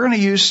 but we're going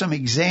to use some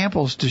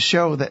examples to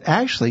show that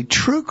actually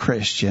true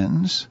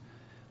Christians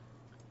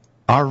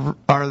are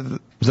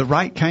the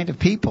right kind of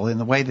people in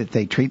the way that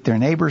they treat their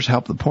neighbors,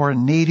 help the poor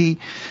and needy,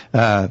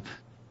 the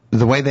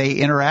way they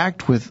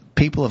interact with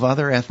people of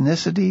other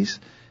ethnicities,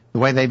 the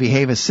way they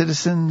behave as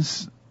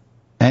citizens,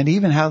 and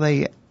even how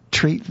they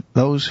treat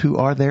those who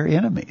are their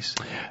enemies.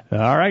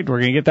 All right, we're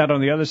going to get that on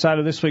the other side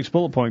of this week's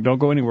bullet point. Don't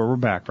go anywhere. We're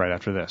back right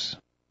after this.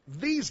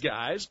 These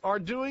guys are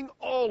doing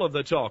all of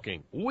the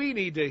talking. We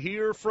need to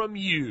hear from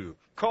you.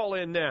 Call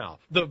in now.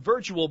 The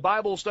virtual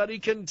Bible study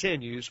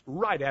continues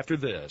right after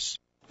this.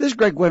 This is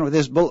Greg Gwynn with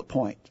this bullet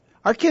point.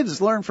 Our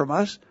kids learn from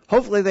us.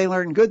 Hopefully they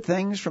learn good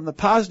things from the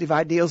positive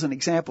ideals and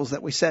examples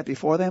that we set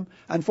before them.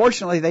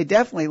 Unfortunately, they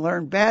definitely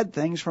learn bad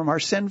things from our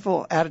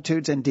sinful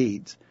attitudes and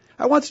deeds.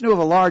 I once knew of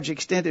a large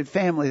extended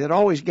family that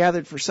always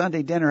gathered for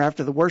Sunday dinner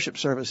after the worship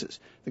services.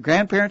 The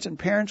grandparents and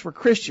parents were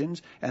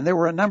Christians, and there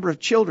were a number of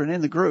children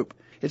in the group.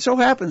 It so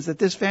happens that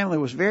this family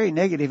was very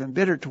negative and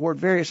bitter toward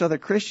various other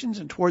Christians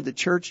and toward the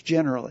church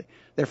generally.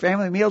 Their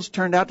family meals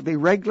turned out to be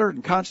regular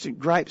and constant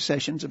gripe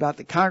sessions about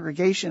the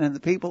congregation and the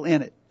people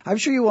in it. I'm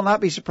sure you will not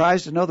be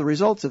surprised to know the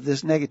results of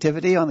this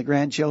negativity on the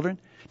grandchildren.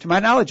 To my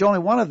knowledge, only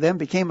one of them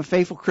became a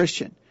faithful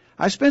Christian.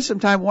 I spent some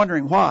time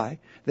wondering why.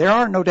 There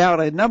are no doubt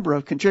a number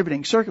of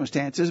contributing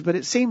circumstances, but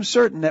it seems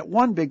certain that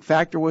one big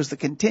factor was the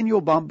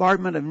continual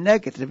bombardment of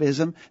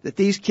negativism that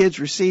these kids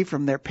received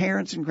from their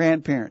parents and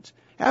grandparents.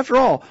 After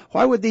all,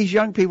 why would these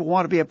young people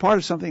want to be a part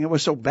of something that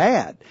was so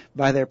bad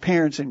by their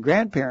parents' and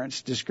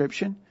grandparents'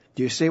 description?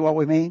 Do you see what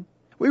we mean?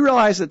 We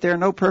realize that there are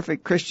no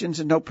perfect Christians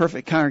and no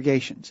perfect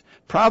congregations.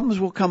 Problems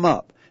will come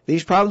up.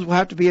 These problems will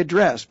have to be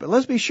addressed, but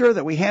let's be sure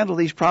that we handle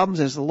these problems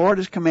as the Lord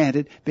has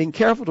commanded, being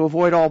careful to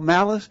avoid all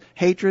malice,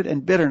 hatred,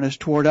 and bitterness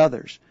toward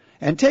others.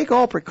 And take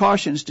all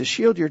precautions to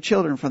shield your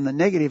children from the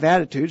negative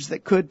attitudes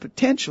that could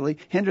potentially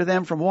hinder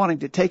them from wanting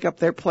to take up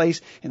their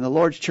place in the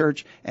Lord's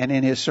church and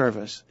in His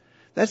service.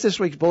 That's this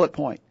week's bullet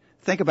point.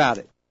 Think about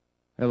it.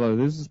 Hello,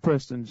 this is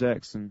Preston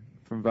Jackson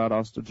from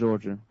Valdosta,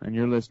 Georgia, and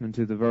you're listening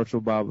to the Virtual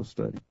Bible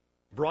Study.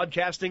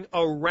 Broadcasting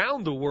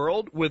around the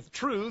world with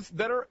truth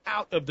that are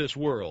out of this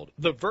world.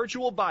 The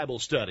Virtual Bible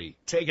Study.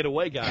 Take it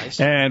away, guys.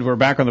 And we're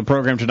back on the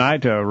program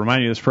tonight. To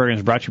remind you, this program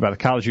is brought to you by the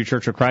College View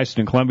Church of Christ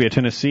in Columbia,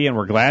 Tennessee, and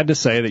we're glad to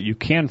say that you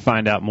can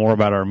find out more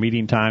about our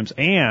meeting times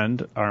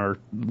and our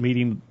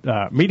meeting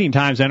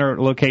times and our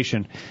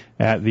location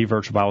at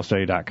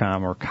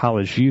thevirtualbiblestudy.com or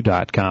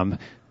collegeview.com.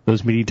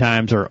 Those meeting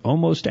times are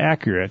almost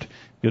accurate.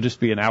 You'll just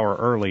be an hour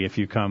early if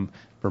you come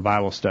for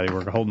Bible study.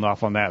 We're holding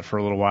off on that for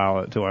a little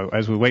while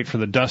as we wait for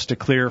the dust to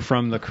clear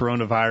from the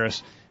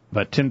coronavirus.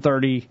 But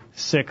 10:30,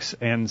 6,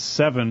 and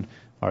 7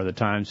 are the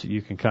times that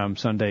you can come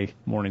Sunday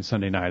morning,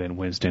 Sunday night, and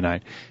Wednesday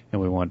night.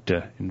 And we want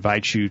to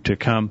invite you to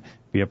come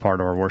be a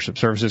part of our worship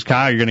services.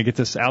 Kyle, you're going to get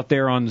this out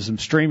there on some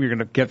stream. You're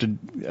going to have to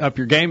up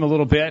your game a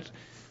little bit.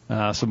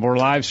 Some more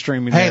live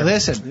streaming. Hey,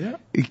 listen,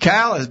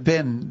 Kyle has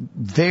been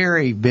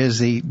very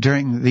busy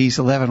during these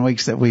 11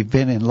 weeks that we've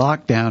been in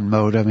lockdown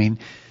mode. I mean,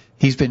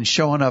 he's been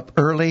showing up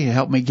early to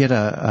help me get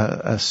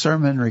a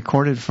sermon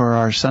recorded for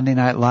our Sunday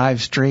night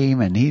live stream,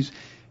 and he's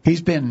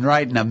been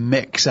writing a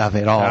mix of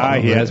it all.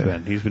 He has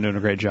been. He's been doing a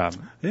great job.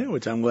 Yeah,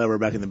 which I'm glad we're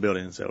back in the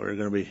building, so we're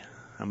going to be.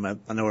 I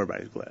know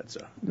everybody's glad.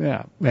 So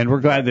yeah, and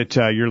we're glad that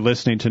you're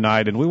listening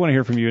tonight, and we want to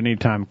hear from you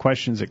anytime.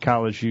 Questions at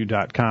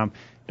collegeview.com.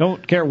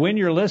 Don't care when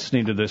you're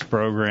listening to this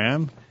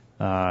program.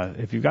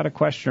 If you've got a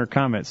question or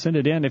comment, send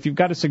it in. If you've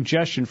got a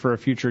suggestion for a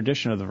future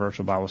edition of the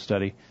Virtual Bible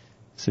Study,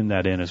 send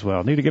that in as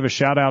well. Need to give a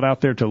shout-out out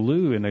there to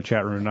Lou in the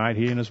chat room tonight.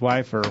 He and his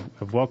wife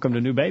have welcomed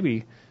a new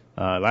baby.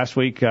 Last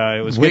week,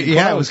 it was getting close.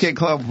 Yeah, it was getting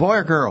close. Boy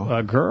or girl?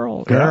 A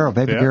girl.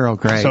 Baby girl,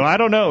 great. So I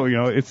don't know.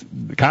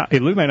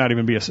 Lou may not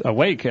even be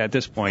awake at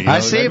this point.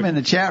 I see him in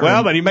the chat room.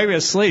 Well, but he may be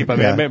asleep. I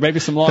mean, maybe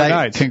some long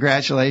nights.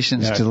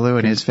 Congratulations to Lou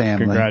and his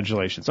family.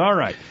 Congratulations. All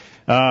right.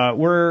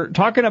 We're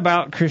talking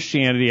about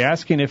Christianity,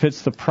 asking if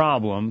it's the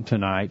problem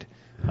tonight.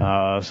 So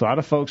a lot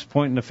of folks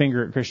pointing the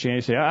finger at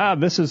Christianity say,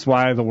 this is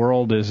why the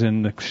world is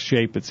in the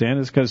shape it's in,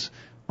 is because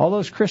all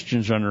those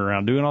Christians running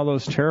around doing all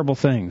those terrible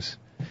things.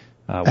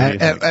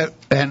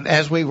 And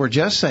as we were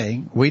just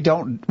saying, we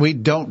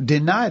don't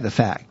deny the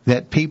fact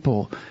that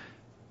people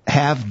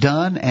have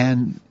done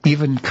and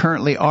even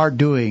currently are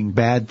doing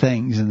bad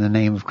things in the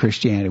name of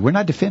Christianity. We're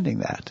not defending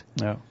that.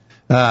 No.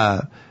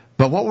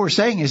 But what we're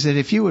saying is that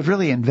if you would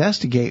really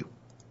investigate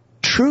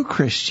true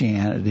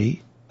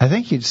Christianity, I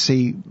think you'd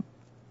see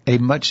a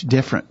much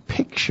different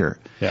picture.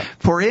 Yeah.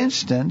 For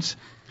instance,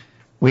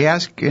 we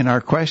ask in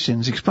our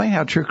questions, explain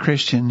how true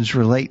Christians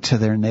relate to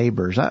their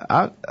neighbors.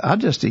 I'll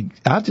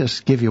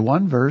just give you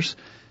one verse,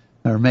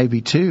 or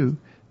maybe two,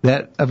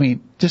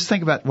 just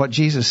think about what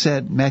Jesus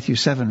said in Matthew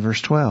 7,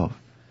 verse 12,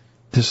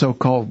 the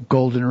so-called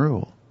golden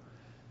rule.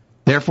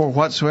 Therefore,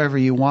 whatsoever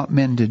you want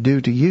men to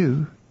do to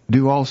you,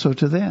 do also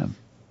to them.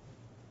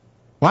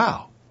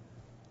 Wow.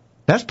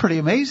 That's pretty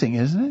amazing,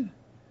 isn't it?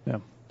 Yeah.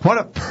 What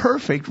a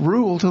perfect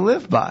rule to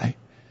live by.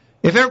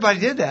 If everybody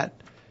did that,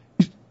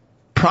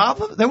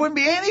 there wouldn't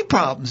be any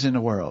problems in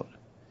the world.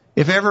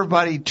 If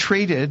everybody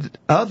treated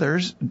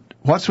others,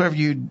 whatsoever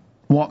you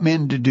want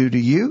men to do to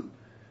you,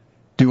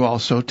 do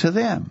also to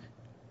them.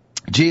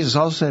 Jesus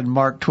also said in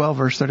Mark 12,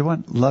 verse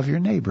 31, love your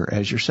neighbor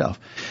as yourself.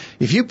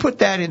 If you put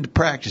that into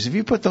practice, if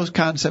you put those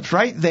concepts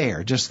right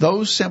there, just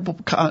those simple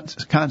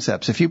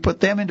concepts, if you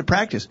put them into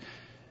practice,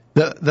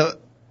 the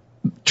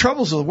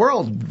troubles of the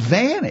world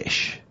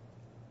vanish.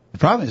 The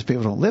problem is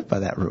people don't live by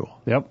that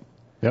rule. Yep.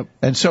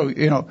 And so,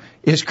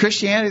 is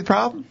Christianity the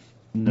problem?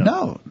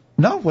 No.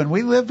 When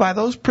we live by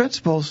those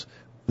principles,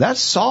 that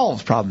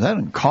solves problems. That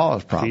doesn't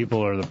cause problems.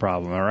 People are the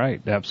problem. All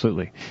right.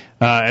 Absolutely.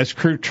 As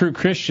true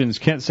Christians,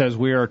 Kent says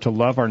we are to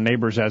love our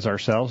neighbors as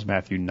ourselves,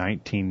 Matthew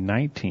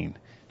 19:19.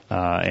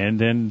 And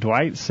then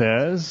Dwight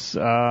says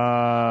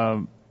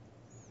that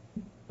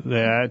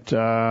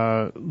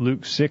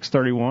Luke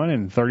 6:31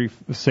 and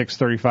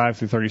 36:35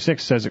 through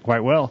 36 says it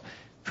quite well.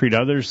 Treat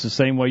others the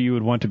same way you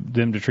would want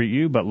them to treat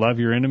you, but love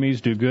your enemies,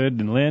 do good,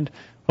 and lend,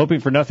 hoping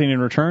for nothing in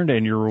return,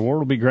 and your reward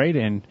will be great,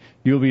 and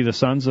you will be the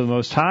sons of the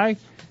Most High,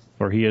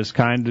 for He is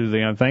kind to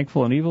the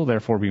unthankful and evil.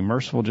 Therefore be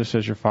merciful, just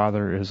as your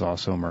Father is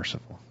also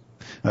merciful.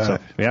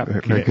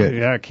 Very good.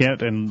 Yeah,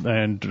 Kent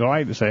and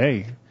Dwight say,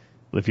 hey,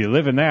 if you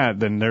live in that,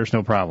 then there's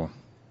no problem.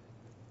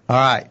 All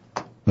right.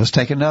 Let's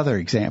take another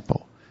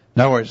example.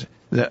 In other words,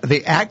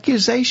 The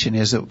accusation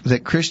is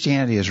that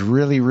Christianity is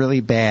really, really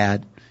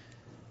bad.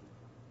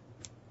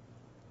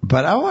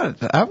 But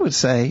I would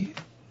say,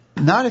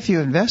 not if you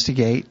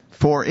investigate.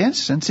 For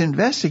instance,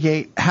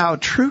 investigate how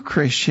true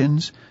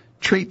Christians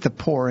treat the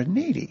poor and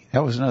needy.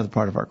 That was another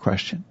part of our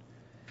question.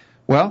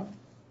 Well,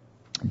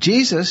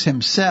 Jesus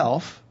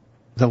himself,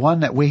 the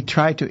one that we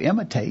try to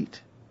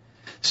imitate,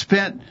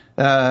 spent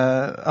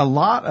a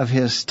lot of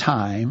his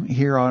time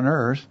here on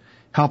earth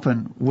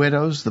helping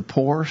widows, the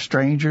poor,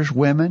 strangers,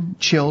 women,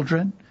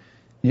 children.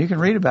 You can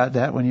read about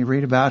that when you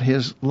read about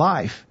his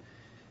life.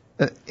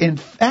 In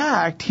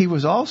fact, he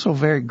was also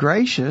very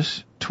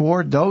gracious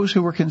toward those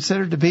who were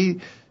considered to be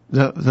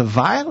the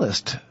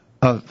vilest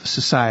of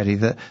society,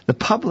 the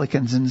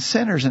publicans and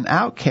sinners and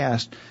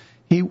outcasts.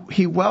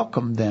 He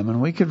welcomed them,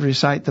 and we could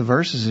recite the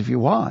verses if you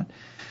want.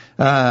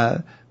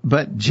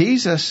 But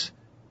Jesus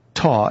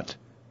taught,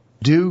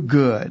 do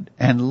good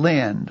and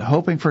lend,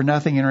 hoping for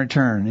nothing in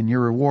return, and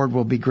your reward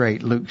will be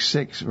great. Luke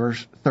 6,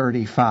 verse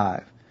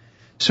 35.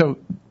 So,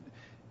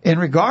 in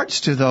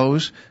regards to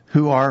those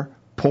who are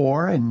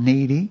poor and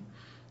needy,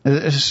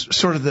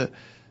 sort of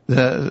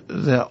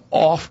the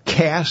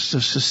offcasts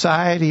of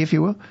society, if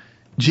you will,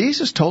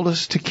 Jesus told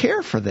us to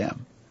care for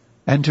them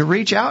and to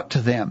reach out to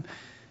them.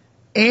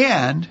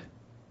 And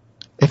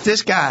if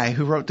this guy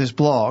who wrote this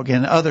blog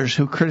and others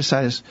who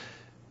criticize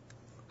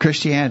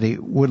Christianity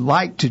would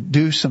like to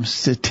do some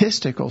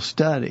statistical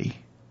study,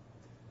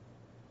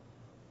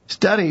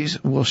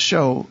 studies will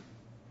show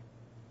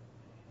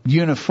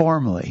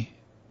uniformly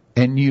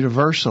and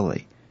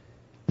universally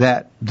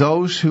that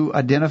those who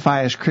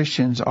identify as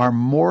Christians are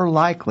more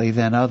likely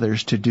than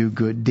others to do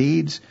good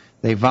deeds.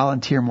 They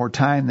volunteer more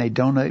time. They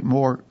donate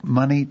more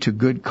money to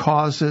good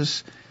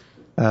causes.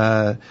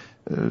 They're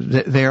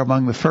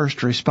among the first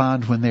to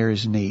respond when there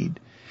is need.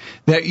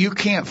 That you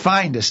can't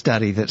find a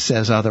study that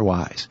says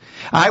otherwise.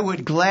 I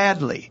would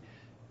gladly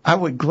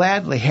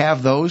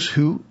have those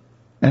who,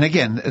 and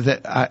again,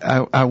 that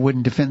I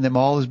wouldn't defend them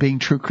all as being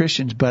true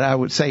Christians, but I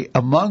would say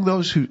among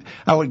those who,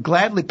 I would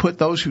gladly put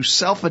those who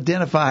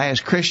self-identify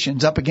as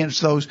Christians up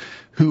against those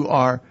who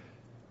are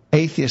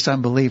atheist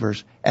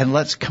unbelievers, and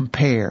let's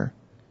compare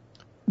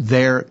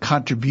their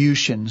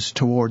contributions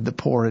toward the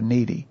poor and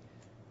needy.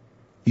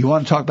 You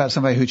want to talk about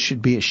somebody who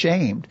should be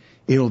ashamed,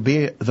 it'll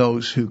be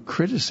those who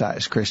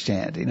criticize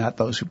Christianity, not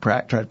those who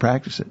try to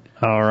practice it.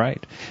 All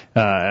right.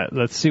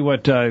 Let's see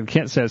what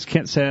Kent says.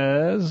 Kent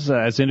says,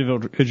 as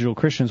individual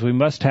Christians, we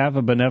must have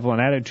a benevolent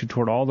attitude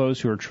toward all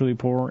those who are truly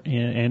poor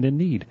and in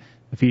need.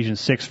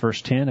 Ephesians 6,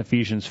 verse 10,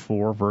 Ephesians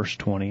 4, verse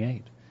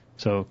 28.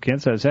 So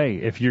Kent says, hey,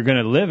 if you're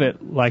going to live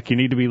it like you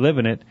need to be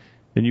living it,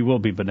 then you will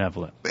be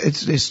benevolent.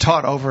 It's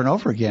taught over and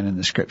over again in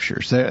the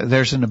Scriptures.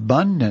 There's an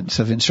abundance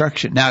of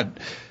instruction. Now,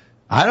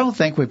 I don't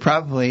think we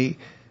probably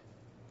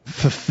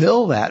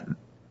fulfill that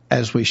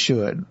as we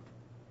should,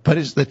 but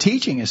the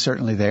teaching is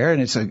certainly there,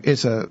 and it's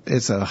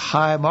a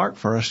high mark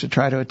for us to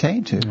try to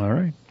attain to. All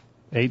right,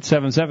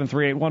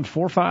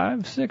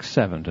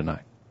 877-381-4567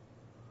 tonight.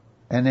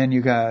 And then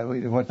you got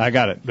what? I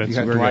got it. You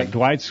got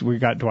Dwight? We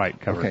got Dwight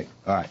covered. Okay,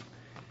 all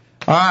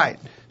right.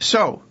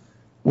 So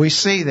we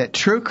see that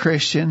true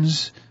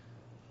Christians,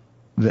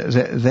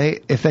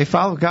 if they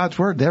follow God's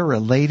word, they're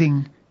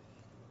relating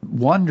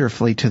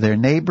wonderfully to their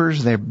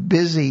neighbors. They're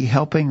busy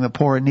helping the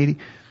poor and needy.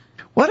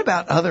 What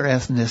about other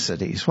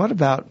ethnicities? What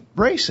about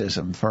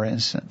racism, for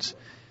instance?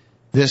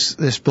 This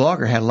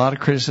blogger had a lot of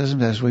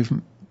criticism, as we've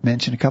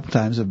mentioned a couple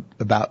times,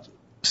 about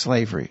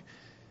slavery.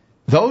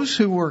 Those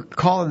who were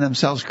calling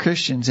themselves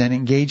Christians and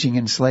engaging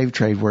in slave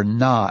trade were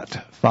not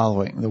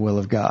following the will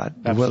of God.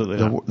 Absolutely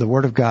not. The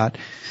Word of God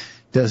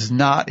does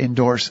not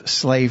endorse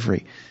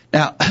slavery.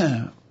 Now,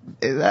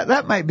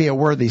 that might be a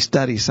worthy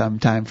study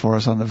sometime for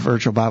us on the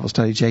virtual Bible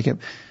study,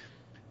 Jacob,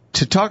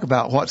 to talk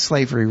about what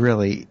slavery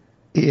really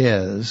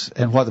is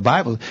and what the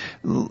Bible.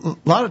 A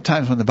lot of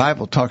times when the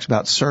Bible talks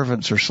about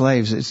servants or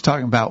slaves, it's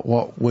talking about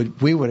what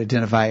we would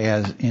identify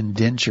as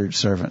indentured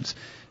servants.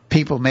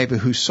 People maybe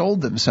who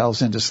sold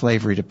themselves into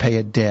slavery to pay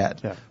a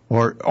debt, yeah,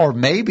 or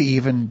maybe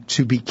even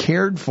to be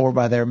cared for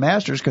by their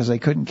masters because they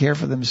couldn't care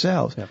for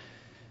themselves. Yeah.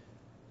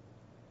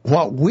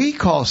 What we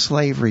call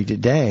slavery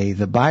today,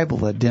 the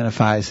Bible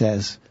identifies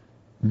as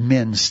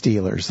men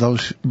stealers,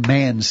 those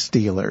man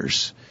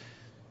stealers.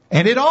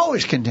 And it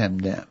always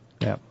condemned them.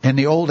 Yeah. In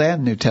the Old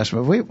and New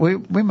Testament.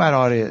 We might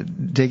ought to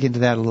dig into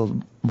that a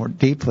little more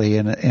deeply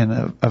in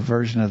a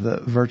version of the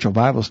virtual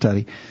Bible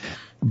study.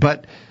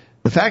 But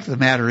the fact of the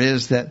matter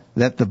is that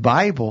the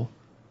Bible,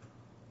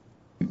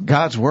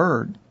 God's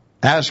Word,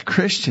 as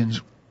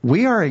Christians,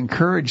 we are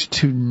encouraged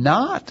to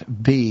not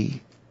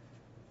be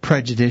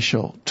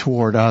prejudicial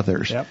toward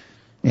others. Yep.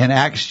 In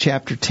Acts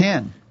chapter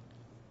 10,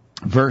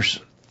 verse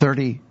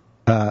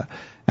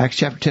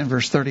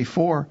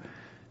 34,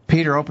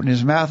 Peter opened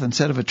his mouth and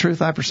said, of a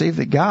truth I perceive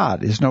that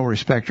God is no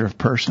respecter of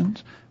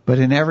persons, but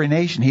in every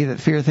nation he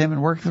that feareth him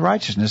and worketh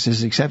righteousness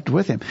is accepted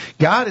with him.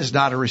 God is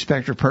not a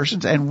respecter of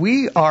persons, and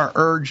we are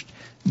urged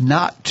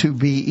not to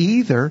be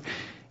either.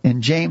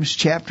 In James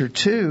chapter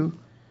 2,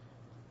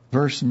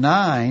 verse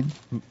 9,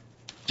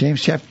 James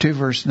chapter 2,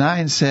 verse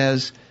 9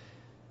 says,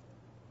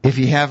 if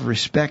you have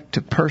respect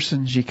to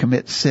persons, you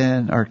commit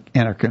sin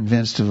and are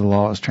convinced of the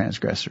law as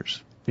transgressors.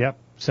 Yep.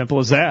 Simple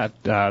as that.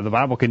 The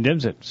Bible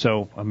condemns it.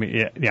 So, I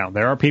mean,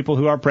 there are people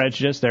who are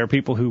prejudiced. There are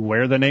people who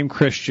wear the name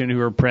Christian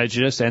who are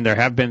prejudiced, and there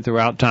have been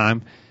throughout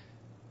time.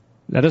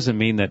 That doesn't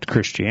mean that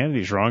Christianity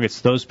is wrong.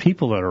 It's those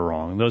people that are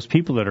wrong, those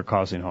people that are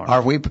causing harm.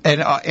 Are we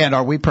and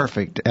are we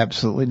perfect?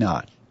 Absolutely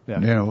not.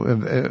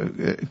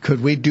 Yeah.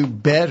 Could we do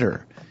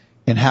better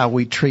in how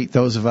we treat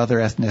those of other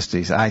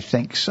ethnicities? I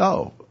think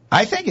so.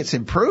 I think it's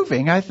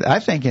improving. I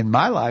think in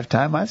my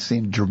lifetime I've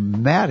seen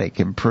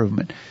dramatic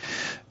improvement,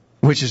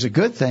 which is a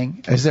good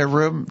thing. Is there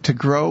room to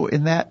grow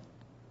in that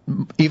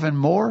even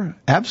more?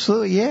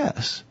 Absolutely,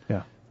 yes.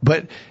 Yeah.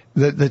 But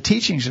the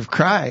teachings of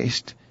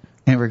Christ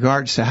in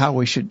regards to how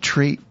we should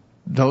treat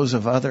those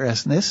of other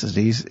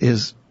ethnicities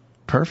is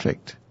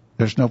perfect.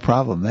 There's no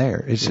problem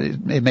there.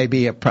 It may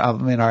be a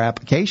problem in our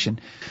application,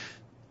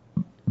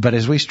 but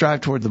as we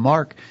strive toward the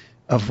mark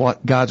of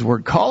what God's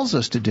Word calls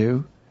us to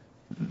do,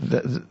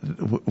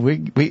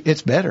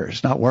 it's better.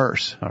 It's not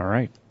worse. All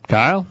right.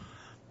 Kyle?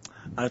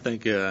 I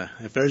think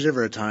if there's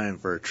ever a time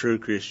for true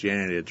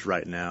Christianity, it's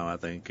right now. I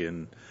think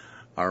in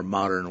our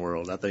modern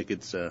world, I think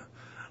it's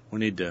we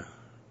need to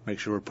make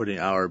sure we're putting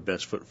our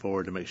best foot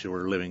forward to make sure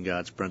we're living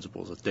God's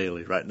principles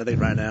daily. Right? I think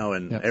right now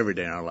and every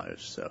day in our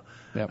lives. So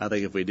I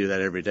think if we do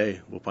that every day,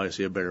 we'll probably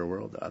see a better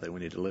world. I think we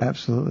need to live.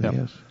 Absolutely.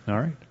 Yes. All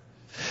right.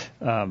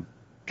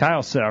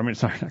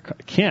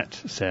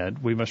 Kent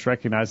said, we must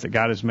recognize that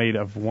God has made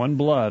of one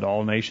blood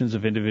all nations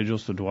of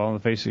individuals to dwell on the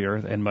face of the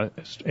earth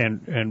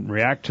and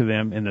react to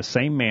them in the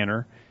same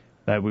manner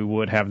that we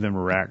would have them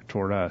react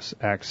toward us.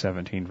 Acts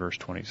 17, verse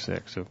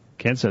 26. So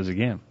Kent says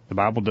again, the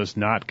Bible does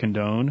not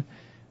condone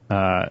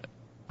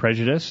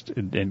prejudice,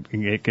 and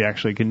it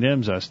actually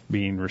condemns us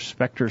being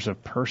respecters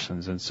of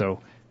persons. And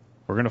so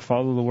we're going to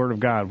follow the Word of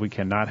God. We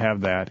cannot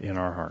have that in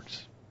our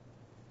hearts.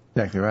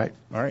 Exactly right.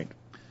 All right.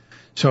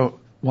 So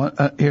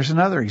here's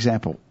another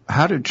example.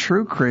 How do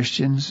true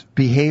Christians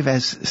behave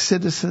as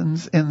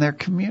citizens in their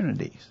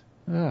communities?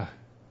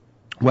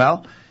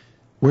 Well,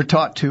 we're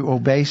taught to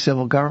obey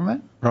civil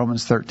government,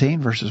 Romans 13,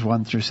 verses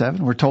 1 through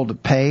 7. We're told to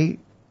pay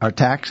our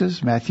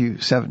taxes, Matthew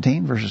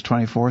 17, verses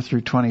 24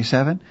 through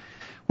 27.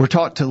 We're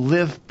taught to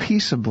live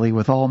peaceably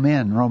with all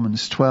men,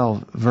 Romans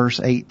 12, verse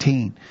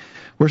 18.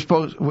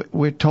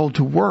 We're told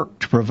to work,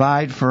 to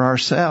provide for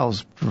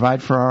ourselves,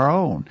 provide for our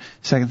own.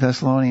 2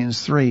 Thessalonians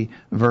 3,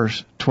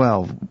 verse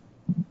 12.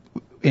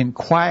 In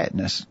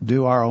quietness,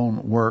 do our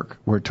own work,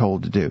 we're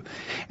told to do.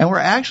 And we're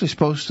actually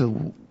supposed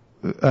to,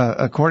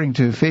 according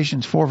to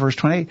Ephesians 4, verse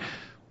 28,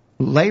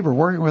 labor,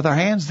 working with our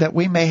hands, that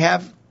we may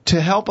have to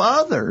help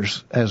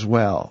others as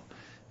well.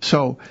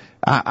 So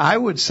I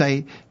would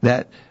say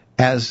that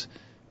as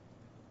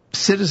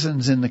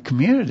citizens in the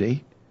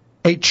community,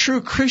 a true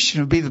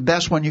Christian would be the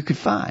best one you could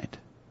find.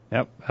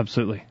 Yep,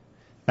 absolutely.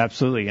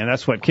 Absolutely. And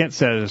that's what Kent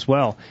said as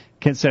well.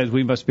 Kent says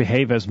we must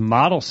behave as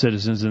model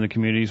citizens in the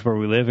communities where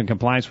we live in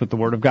compliance with the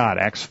Word of God.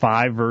 Acts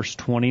 5, verse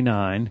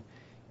 29.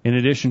 In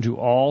addition to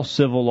all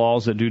civil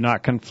laws that do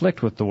not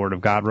conflict with the Word of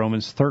God,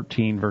 Romans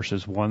 13,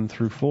 verses 1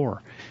 through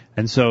 4.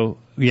 And so,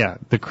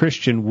 the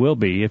Christian will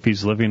be, if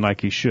he's living like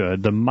he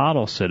should, the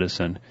model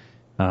citizen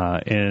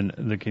in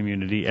the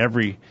community.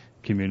 Every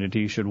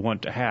community should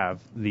want to have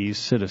these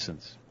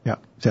citizens. Yeah,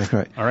 exactly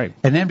right. All right.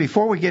 And then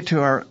before we get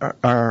to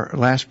our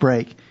last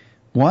break,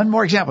 one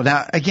more example.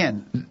 Now,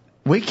 again,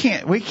 we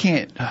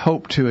can't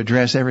hope to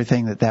address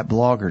everything that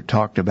blogger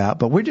talked about,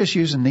 but we're just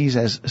using these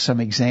as some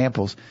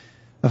examples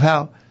of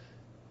how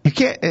you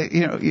can't,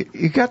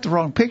 you got the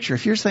wrong picture.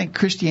 If you think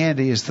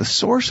Christianity is the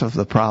source of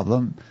the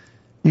problem,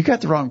 you got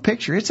the wrong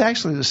picture. It's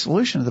actually the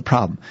solution to the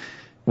problem.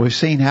 We've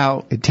seen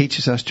how it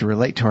teaches us to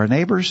relate to our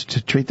neighbors,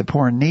 to treat the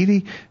poor and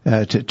needy,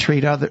 to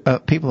treat other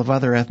people of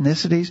other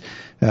ethnicities,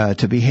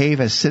 to behave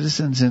as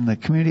citizens in the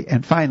community.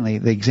 And finally,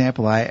 the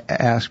example I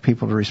ask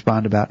people to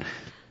respond about: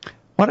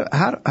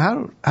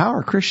 how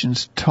are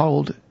Christians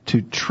told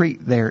to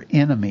treat their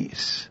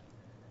enemies?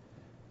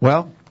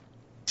 Well,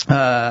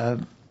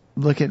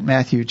 look at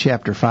Matthew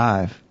chapter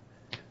 5.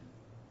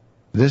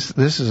 This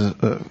is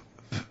a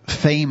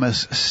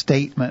famous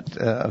statement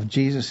of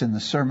Jesus in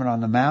the Sermon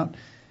on the Mount.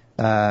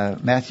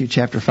 Matthew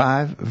chapter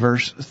 5,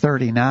 verse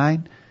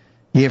 39.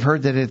 Ye have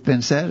heard that it hath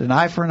been said, an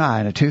eye for an eye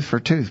and a tooth for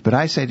a tooth. But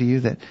I say to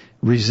you that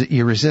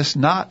you resist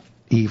not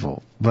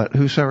evil, but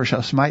whosoever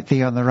shall smite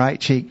thee on the right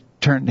cheek,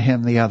 turn to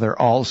him the other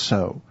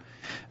also.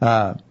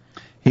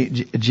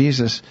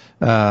 Jesus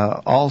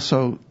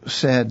also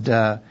said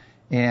I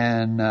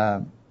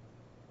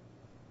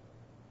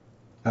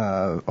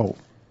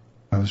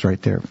was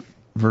right there,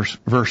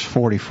 verse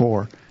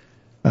 44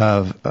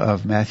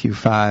 of Matthew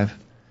 5.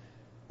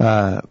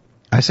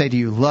 I say to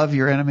you, love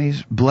your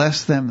enemies,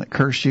 bless them that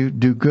curse you,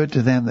 do good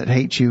to them that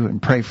hate you,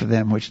 and pray for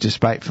them which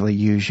despitefully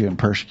use you and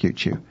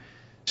persecute you.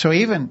 So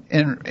even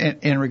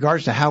in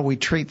regards to how we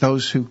treat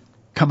those who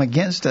come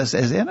against us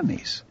as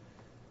enemies,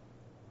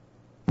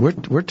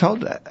 we're told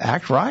to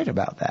act right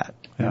about that.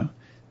 Yeah.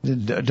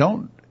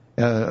 Don't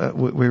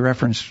we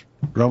reference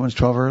Romans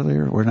 12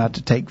 earlier? We're not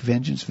to take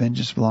vengeance.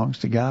 Vengeance belongs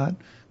to God.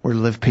 We're to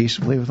live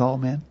peaceably with all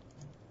men.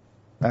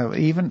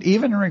 Even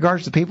in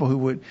regards to people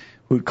who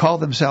would call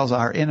themselves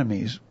our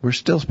enemies, we're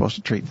still supposed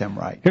to treat them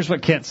right. Here's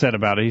what Kent said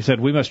about it. He said,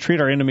 we must treat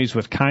our enemies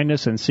with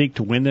kindness and seek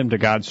to win them to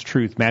God's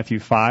truth. Matthew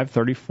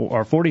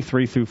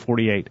 5:43 through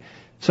 48.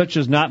 Such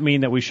does not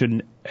mean that we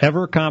should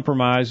ever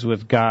compromise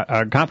with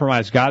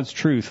God's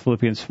truth.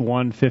 Philippians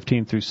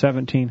 1:15 through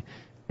 17,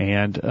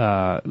 and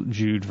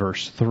Jude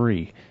verse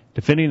 3.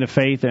 Defending the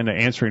faith and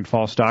answering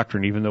false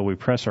doctrine, even though we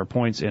press our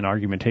points in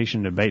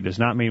argumentation and debate, does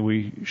not mean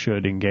we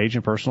should engage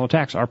in personal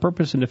attacks. Our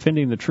purpose in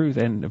defending the truth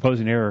and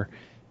opposing error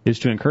is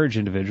to encourage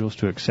individuals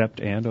to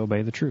accept and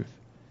obey the truth.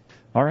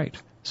 All right.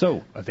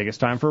 So I think it's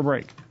time for a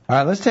break. All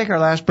right, let's take our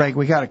last break.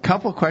 We got a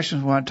couple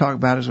questions we want to talk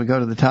about as we go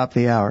to the top of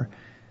the hour.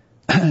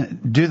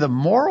 Do the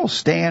moral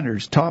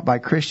standards taught by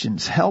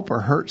Christians help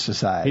or hurt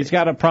society? He's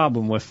got a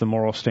problem with the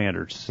moral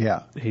standards.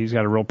 Yeah. He's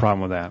got a real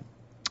problem with that.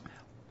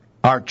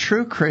 Are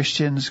true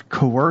Christians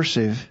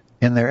coercive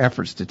in their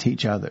efforts to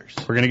teach others?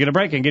 We're going to get a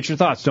break and get your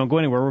thoughts. Don't go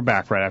anywhere. We're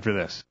back right after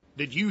this.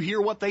 Did you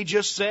hear what they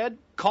just said?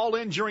 Call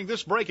in during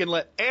this break and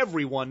let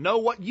everyone know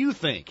what you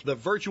think. The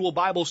virtual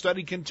Bible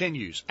study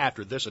continues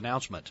after this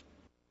announcement.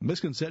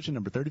 Misconception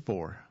number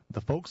 34.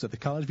 The folks at the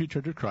College View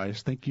Church of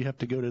Christ think you have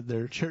to go to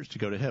their church to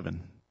go to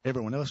heaven.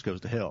 Everyone else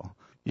goes to hell.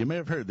 You may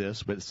have heard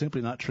this, but it's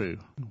simply not true.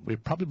 We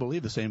probably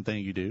believe the same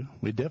thing you do.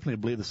 We definitely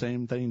believe the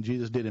same thing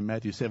Jesus did in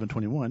Matthew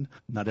 7:21.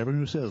 Not everyone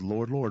who says,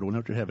 Lord, Lord, will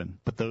enter heaven,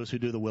 but those who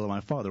do the will of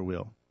my Father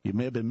will. You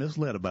may have been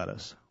misled about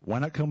us. Why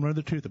not come learn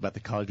the truth about the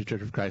College View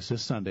Church of Christ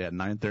this Sunday at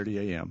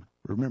 9:30 a.m.?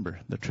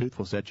 Remember, the truth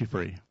will set you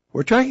free.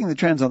 We're tracking the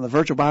trends on the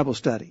virtual Bible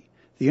study.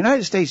 The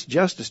United States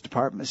Justice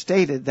Department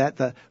stated that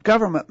the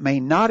government may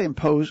not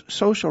impose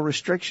social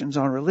restrictions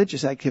on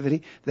religious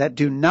activity that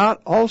do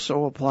not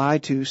also apply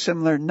to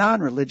similar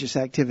non-religious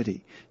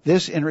activity.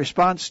 This in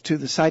response to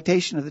the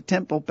citation of the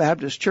Temple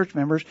Baptist Church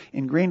members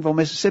in Greenville,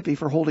 Mississippi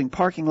for holding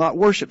parking lot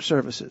worship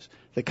services.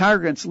 The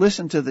congregants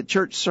listened to the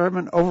church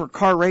sermon over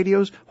car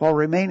radios while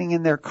remaining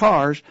in their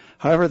cars.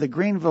 However, the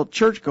Greenville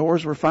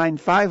churchgoers were fined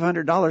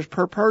 $500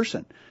 per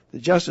person. The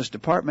Justice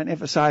Department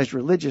emphasized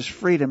religious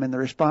freedom in the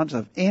response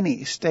of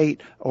any state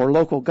or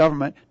local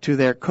government to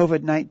their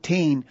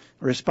COVID-19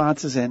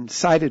 responses and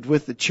sided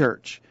with the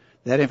church.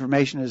 That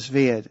information is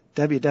via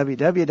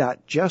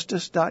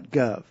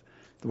www.justice.gov.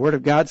 The Word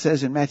of God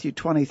says in Matthew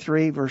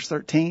 23, verse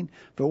 13,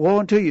 But woe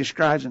unto you,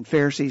 scribes and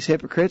Pharisees,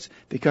 hypocrites,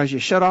 because you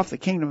shut off the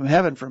kingdom of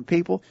heaven from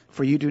people,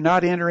 for you do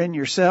not enter in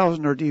yourselves,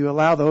 nor do you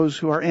allow those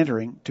who are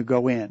entering to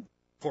go in.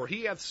 For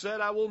he hath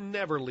said, I will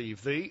never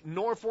leave thee,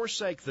 nor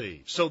forsake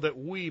thee, so that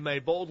we may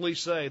boldly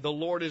say, The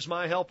Lord is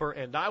my helper,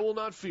 and I will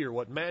not fear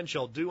what man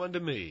shall do unto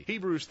me.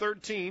 Hebrews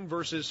 13,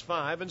 verses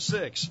 5 and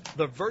 6.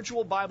 The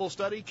virtual Bible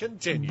study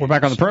continues. We're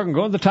back on the program.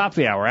 Going to the top of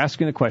the hour,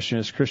 asking the question,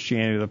 is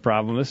Christianity the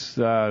problem? This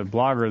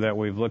blogger that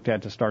we've looked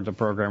at to start the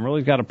program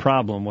really got a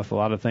problem with a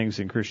lot of things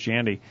in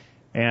Christianity.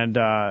 And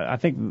I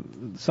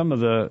think some of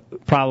the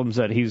problems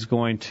that he's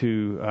going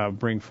to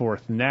bring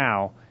forth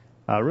now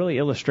really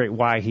illustrate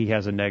why he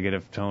has a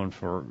negative tone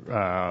for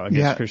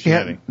against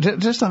Christianity. Yeah.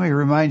 Just let me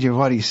remind you of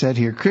what he said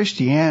here.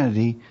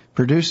 Christianity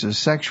produces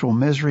sexual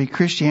misery.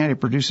 Christianity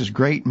produces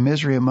great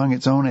misery among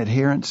its own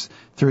adherents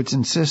through its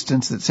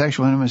insistence that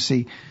sexual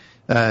intimacy,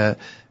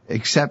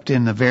 except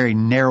in the very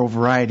narrow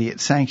variety it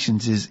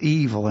sanctions, is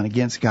evil and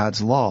against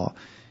God's law.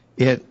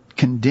 It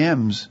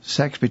condemns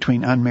sex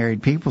between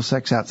unmarried people,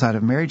 sex outside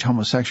of marriage,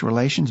 homosexual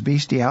relations,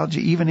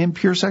 bestiality, even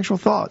impure sexual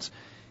thoughts.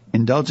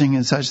 Indulging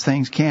in such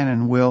things can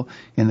and will,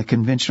 in the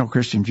conventional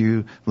Christian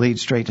view, lead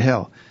straight to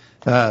hell.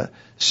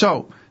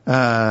 So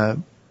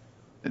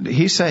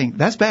he's saying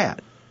that's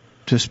bad.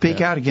 To speak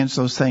out against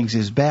those things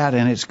is bad,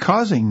 and it's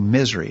causing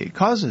misery. It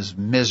causes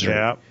misery.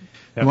 Yeah.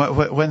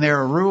 When there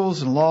are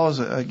rules and laws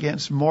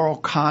against moral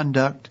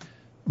conduct,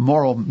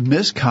 moral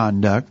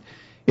misconduct,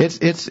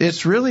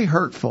 it's really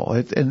hurtful,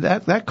 and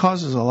that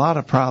causes a lot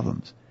of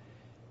problems.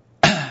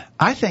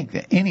 I think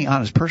that any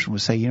honest person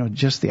would say,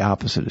 just the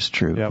opposite is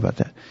true about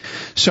that.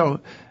 So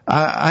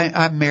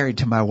I'm married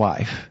to my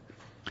wife,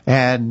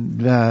 and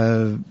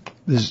the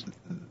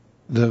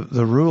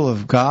rule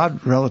of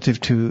God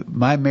relative to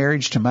my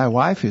marriage to my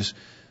wife is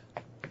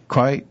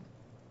quite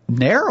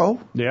narrow.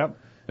 Yep.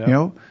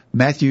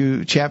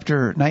 Matthew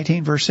chapter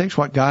 19, verse 6,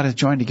 what God has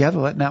joined together,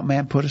 let not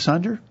man put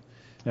asunder.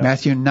 Yep.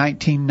 Matthew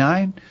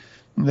 19:9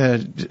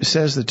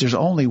 says that there's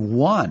only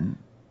one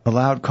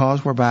allowed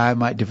cause whereby I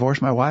might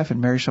divorce my wife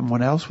and marry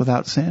someone else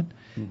without sin.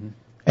 Mm-hmm.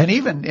 And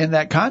even in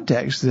that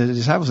context, the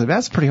disciples said,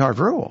 that's a pretty hard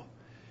rule.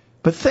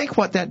 But think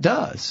what that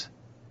does.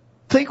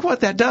 Think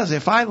what that does.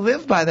 If I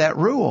live by that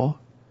rule,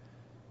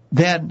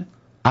 then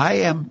I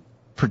am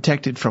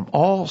protected from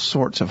all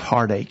sorts of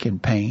heartache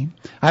and pain.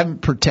 I'm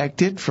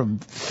protected from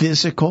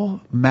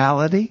physical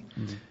malady.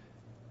 Mm-hmm.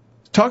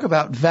 Talk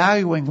about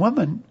valuing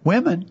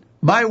women.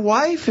 My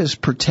wife is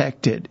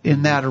protected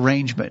in that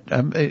arrangement,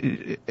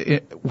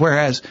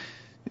 whereas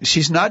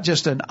She's not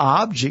just an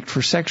object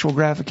for sexual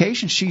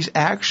gratification. She's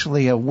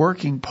actually a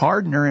working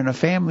partner in a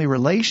family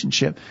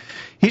relationship.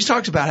 He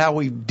talks about how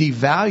we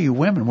devalue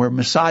women. We're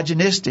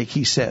misogynistic,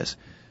 he says.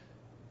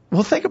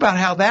 Well, think about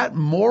how that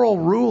moral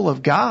rule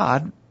of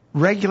God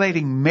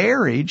regulating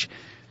marriage,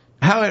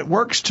 how it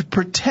works to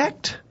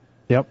protect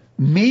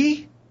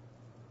me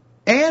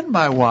and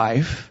my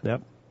wife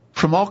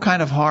from all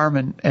kind of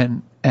harm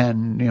and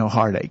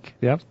heartache.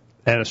 Yep.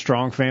 And a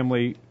strong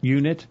family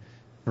unit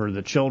for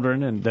the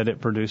children and that it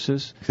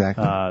produces.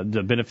 Exactly.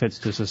 The benefits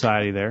to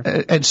society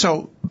there. And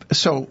so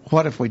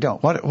what if we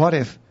don't? What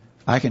if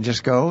I can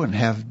just go and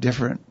have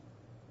different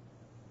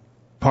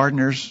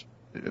partners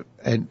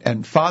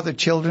and father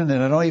children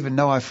that I don't even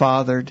know I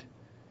fathered,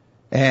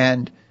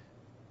 and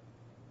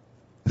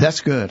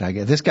that's good. I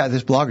guess this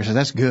blogger says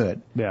that's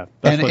good. Yeah.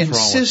 And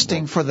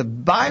insisting for the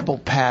Bible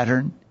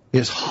pattern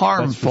is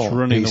harmful. That's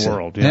ruining the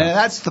world. Yeah. And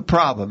that's the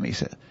problem, he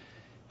said.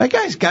 That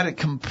guy's got it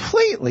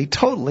completely,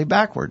 totally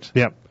backwards.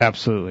 Yep,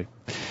 absolutely.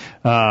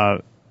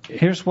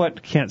 Here's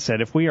what Kent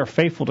said. If we are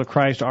faithful to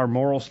Christ, our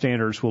moral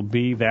standards will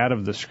be that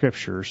of the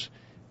Scriptures,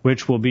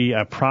 which will be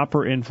a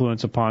proper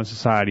influence upon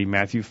society,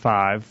 Matthew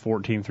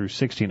 5:14 through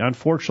 16.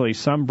 Unfortunately,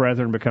 some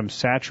brethren become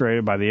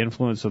saturated by the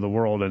influence of the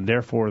world, and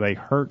therefore they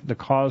hurt the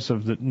cause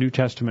of the New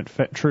Testament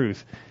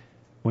truth.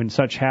 When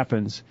such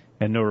happens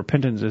and no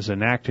repentance is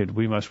enacted,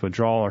 we must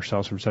withdraw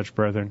ourselves from such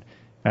brethren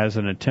as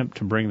an attempt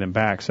to bring them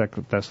back,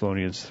 2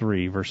 Thessalonians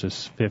 3,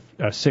 verses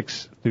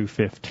 6 through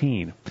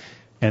 15.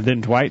 And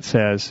then Dwight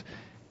says,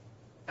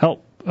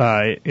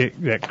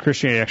 that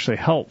Christianity actually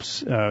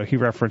helps. He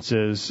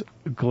references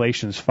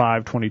Galatians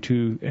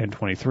 5:22 and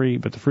 23,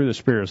 but the fruit of the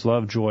Spirit is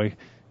love, joy,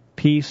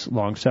 peace,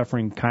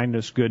 long-suffering,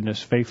 kindness,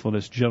 goodness,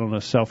 faithfulness,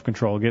 gentleness,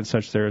 self-control. Against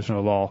such there is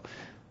no law,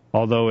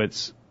 although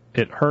it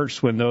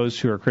hurts when those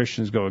who are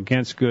Christians go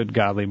against good,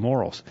 godly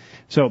morals.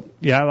 So,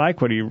 I like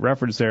what he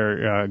referenced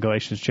there,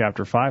 Galatians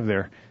chapter 5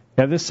 there.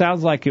 Yeah, this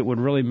sounds like it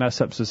would really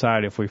mess up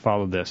society if we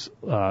followed this.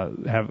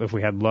 If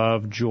we had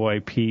love,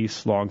 joy,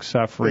 peace,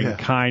 long-suffering,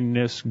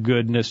 kindness,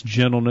 goodness,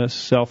 gentleness,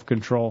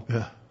 self-control.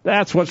 Yeah.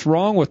 That's what's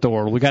wrong with the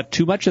world. We got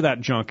too much of that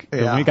junk,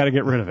 and we got to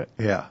get rid of it.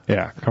 Yeah.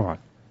 Yeah, come on.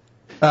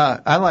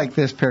 I like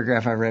this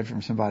paragraph I read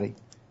from somebody.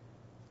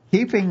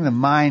 Keeping the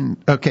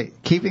mind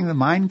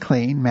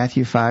clean,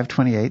 Matthew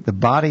 5:28. The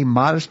body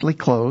modestly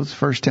clothed,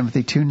 1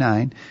 Timothy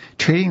 2:9.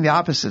 Treating the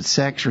opposite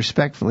sex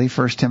respectfully,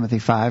 1 Timothy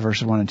 5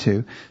 verses 1 and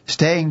 2.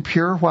 Staying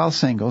pure while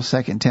single,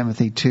 2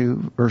 Timothy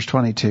 2 verse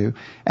 22.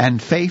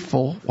 And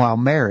faithful while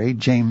married,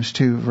 James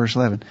 2 verse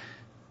 11.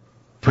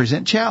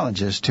 Present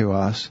challenges to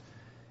us.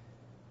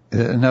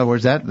 In other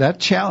words, that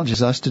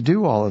challenges us to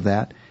do all of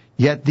that.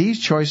 Yet these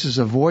choices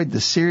avoid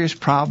the serious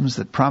problems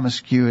that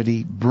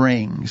promiscuity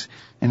brings.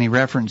 And he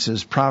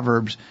references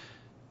Proverbs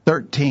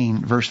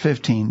 13, verse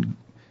 15.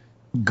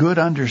 Good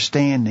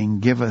understanding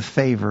giveth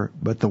favor,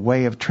 but the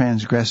way of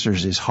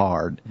transgressors is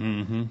hard.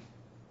 Mm-hmm.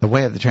 The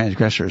way of the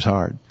transgressor is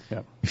hard.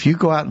 Yep. If you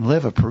go out and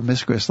live a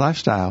promiscuous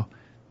lifestyle,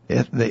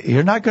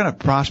 you're not going to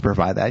prosper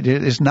by that.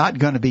 It's not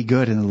going to be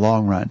good in the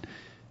long run.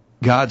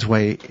 God's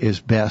way is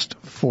best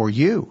for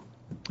you.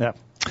 Yep.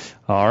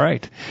 All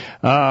right.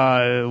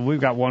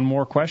 We've got one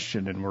more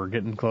question, and we're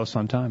getting close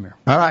on time here.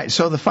 All right.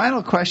 So the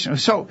final question.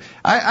 So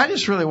I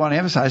just really want to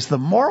emphasize the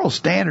moral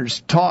standards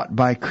taught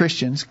by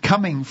Christians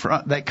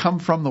that come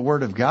from the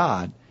Word of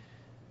God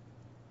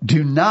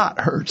do not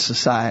hurt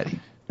society.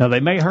 Now,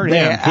 they may hurt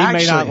him. He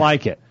may not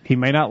like it. He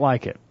may not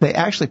like it. They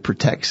actually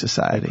protect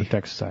society. They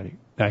protect society.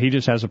 Now, he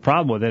just has a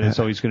problem with it, and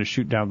so he's going to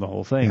shoot down the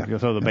whole thing. He'll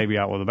throw the baby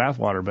out with the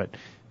bathwater.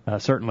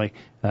 But certainly,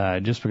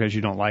 just because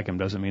you don't like them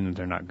doesn't mean that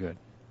they're not good.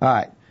 All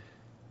right.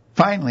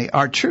 Finally,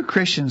 are true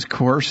Christians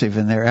coercive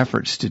in their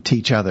efforts to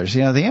teach others?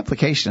 The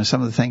implication of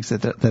some of the things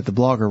that the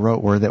blogger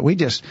wrote were that we're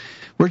just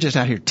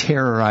out here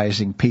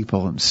terrorizing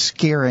people and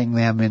scaring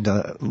them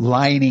into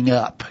lining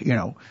up,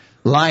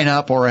 line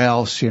up or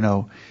else,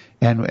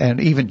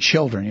 and even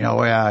children,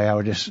 we're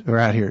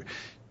out here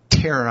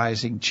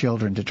terrorizing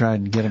children to try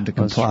and get them to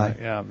comply.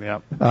 That's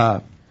right. Yeah.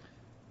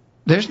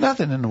 There's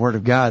nothing in the Word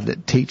of God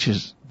that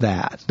teaches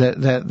that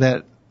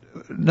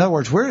in other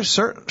words, we're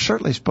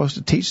certainly supposed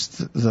to teach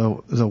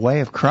the way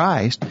of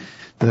Christ.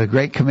 The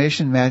Great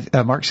Commission,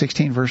 Mark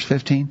 16, verse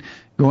 15,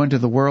 go into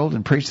the world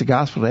and preach the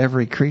gospel to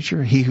every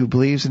creature. He who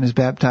believes and is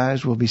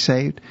baptized will be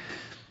saved.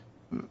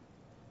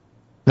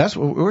 That's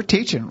what we're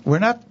teaching. We're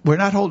not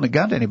holding a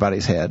gun to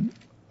anybody's head.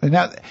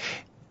 Now,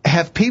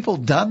 have people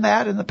done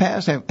that in the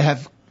past?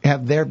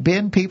 Have there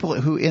been people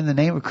who, in the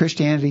name of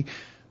Christianity,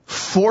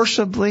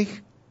 forcibly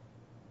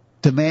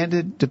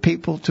demanded the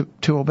people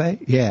to obey?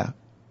 Yeah.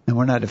 And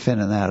we're not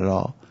defending that at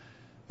all.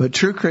 But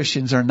true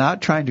Christians are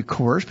not trying to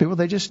coerce people.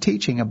 They're just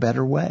teaching a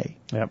better way.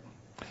 Yep.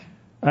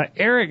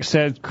 Eric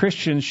said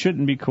Christians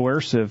shouldn't be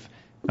coercive.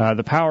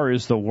 The power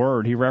is the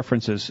Word. He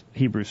references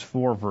Hebrews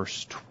 4,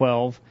 verse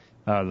 12.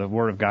 The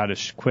Word of God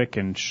is quick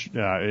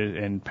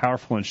and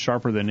powerful and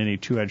sharper than any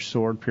two-edged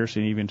sword,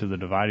 piercing even to the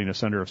dividing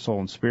asunder of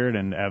soul and spirit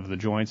and of the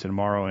joints and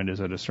marrow, and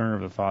is a discerner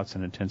of the thoughts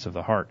and intents of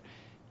the heart.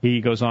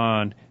 He goes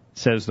on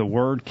says the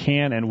Word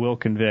can and will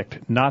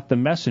convict, not the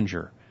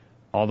messenger,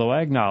 although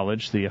I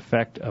acknowledge the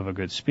effect of a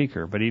good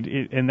speaker. But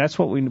and that's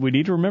what we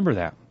need to remember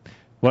that.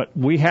 What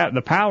we have,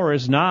 the power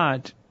is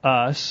not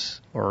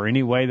us or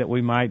any way that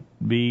we might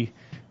be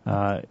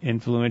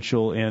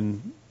influential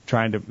in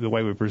trying to, the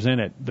way we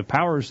present it. The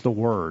power is the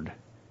Word.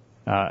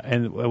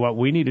 And what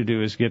we need to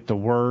do is get the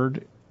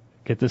Word,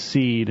 get the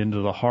seed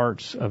into the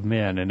hearts of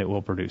men, and it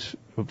will produce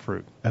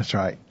fruit. That's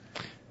right.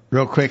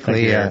 Real quickly,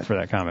 thank you, Eric, for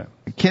that comment.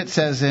 Kit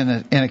says in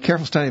a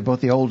careful study of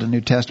both the Old and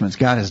New Testaments,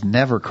 God has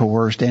never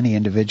coerced any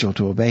individual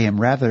to obey Him.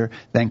 Rather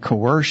than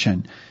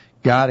coercion,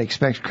 God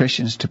expects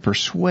Christians to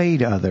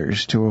persuade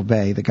others to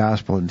obey the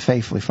gospel and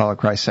faithfully follow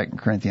Christ. 2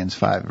 Corinthians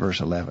 5,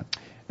 verse 11.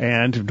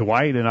 And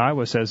Dwight in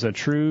Iowa says a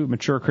true,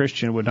 mature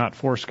Christian would not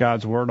force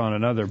God's word on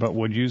another, but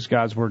would use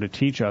God's word to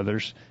teach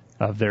others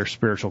of their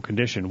spiritual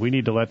condition. We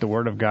need to let the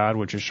word of God,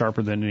 which is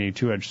sharper than any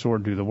two-edged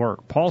sword, do the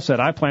work. Paul said,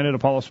 I planted,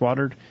 Apollos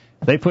watered.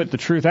 They put the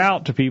truth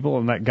out to people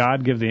and let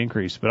God give the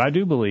increase. But I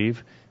do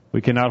believe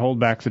we cannot hold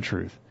back the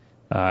truth.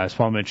 As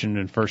Paul mentioned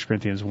in 1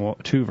 Corinthians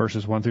 2,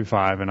 verses 1 through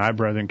 5, and I,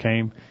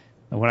 brethren,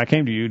 when I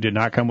came to you, did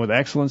not come with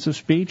excellence of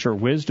speech or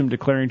wisdom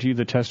declaring to you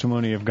the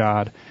testimony of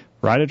God.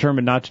 For I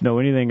determined not to know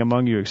anything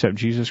among you except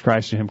Jesus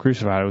Christ and Him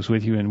crucified. I was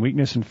with you in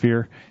weakness and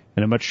fear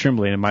and in much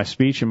trembling. And my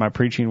speech and my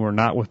preaching were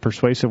not with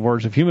persuasive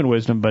words of human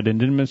wisdom, but in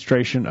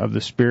demonstration of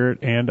the Spirit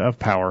and of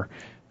power,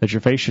 that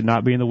your faith should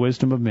not be in the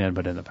wisdom of men,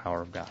 but in the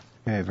power of God.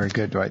 Okay, very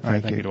good, Dwight.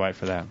 Thank you, Dwight,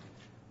 for that.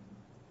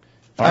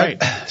 All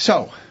right.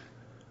 So,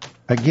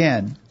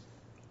 again,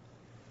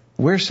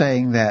 we're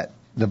saying that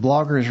the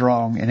blogger is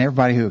wrong, and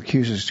everybody who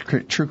accuses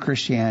true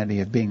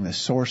Christianity of being the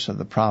source of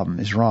the problem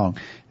is wrong.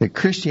 That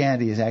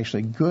Christianity is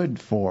actually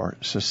good for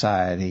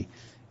society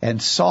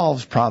and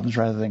solves problems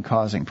rather than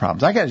causing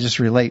problems. I got to just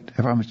relate.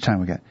 How much time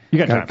we got?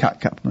 You got a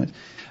couple minutes.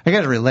 I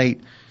got to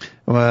relate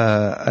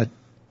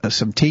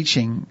some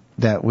teaching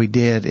that we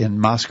did in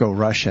Moscow,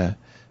 Russia,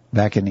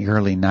 back in the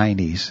early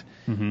 90s.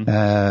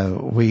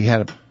 Mm-hmm. We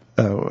had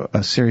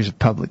a series of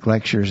public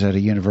lectures at a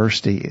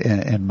university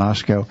in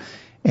Moscow,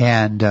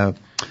 and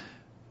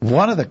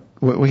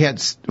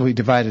we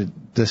divided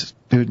the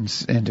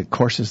students into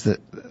classes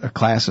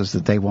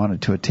that they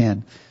wanted to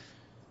attend.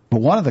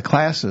 But one of the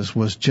classes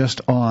was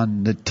just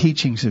on the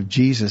teachings of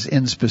Jesus,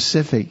 in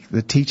specific,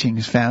 the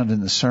teachings found in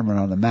the Sermon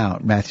on the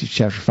Mount, Matthew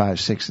chapter 5,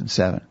 6, and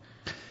 7.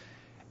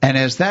 And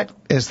as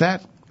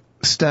that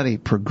study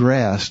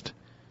progressed,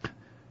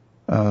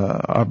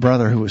 our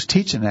brother who was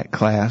teaching that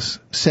class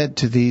said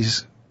to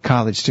these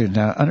college students,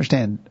 now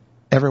understand,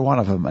 every one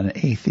of them an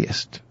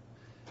atheist,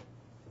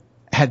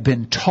 had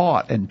been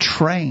taught and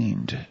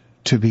trained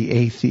to be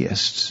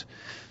atheists.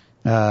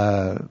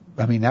 That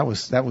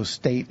was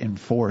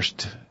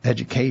state-enforced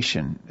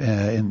education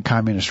in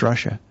communist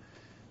Russia.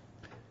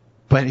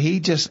 But he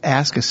just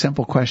asked a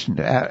simple question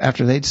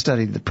after they'd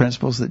studied the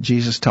principles that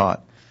Jesus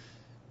taught.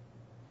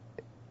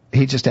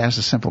 He just asked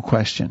a simple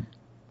question: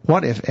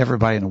 what if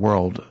everybody in the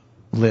world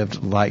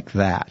lived like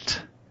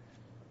that?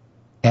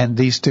 And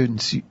these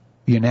students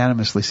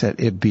unanimously said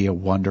it'd be a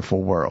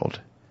wonderful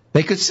world.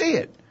 They could see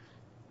it.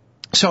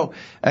 So,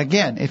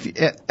 again, if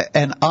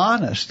an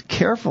honest,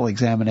 careful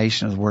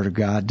examination of the Word of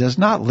God does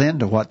not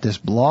lend to what this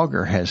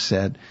blogger has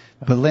said,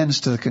 but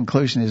lends to the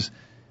conclusion is,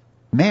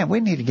 man,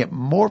 we need to get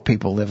more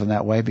people living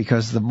that way,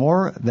 because the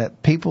more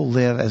that people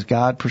live as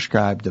God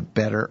prescribed, the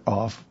better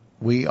off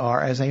we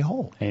are as a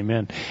whole.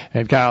 Amen.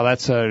 And Kyle,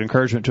 that's an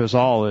encouragement to us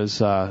all,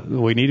 is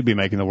we need to be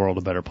making the world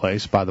a better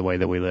place by the way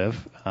that we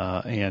live,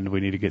 and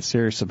we need to get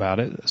serious about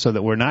it so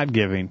that we're not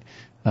giving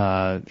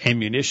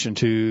ammunition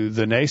to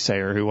the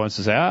naysayer who wants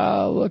to say,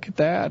 oh, look at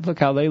that, look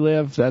how they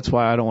live, that's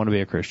why I don't want to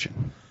be a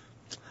Christian.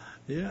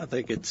 Yeah, I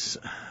think it's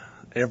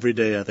every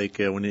day. I think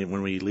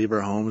when we leave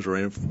our homes, or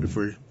if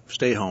we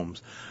stay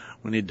homes,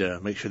 we need to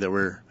make sure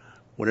that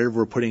whatever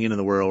we're putting into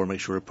the world, we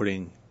make sure we're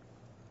putting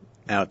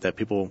out that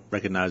people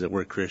recognize that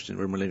we're Christian.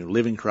 We're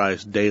living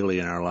Christ daily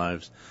in our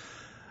lives.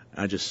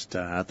 I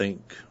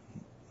think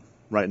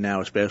right now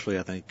especially,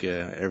 I think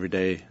every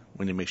day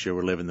we need to make sure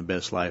we're living the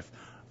best life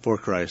for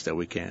Christ that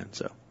we can.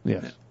 So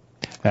yes,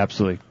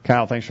 absolutely.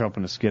 Kyle, thanks for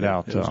helping us get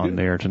out on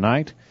the air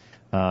tonight.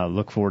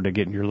 Look forward to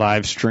getting your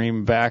live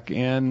stream back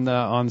in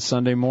on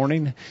Sunday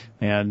morning.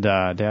 And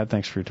Dad,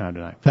 thanks for your time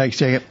tonight. Thanks,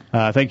 Jacob.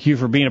 Thank you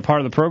for being a part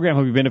of the program.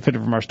 Hope you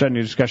benefited from our study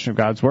and discussion of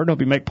God's Word. Hope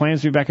you make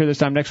plans to be back here this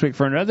time next week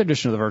for another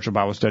edition of the Virtual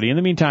Bible Study. In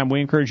the meantime, we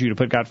encourage you to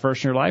put God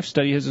first in your life,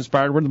 study His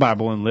inspired Word of the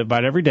Bible, and live by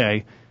it every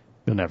day.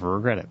 You'll never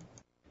regret it.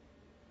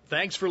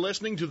 Thanks for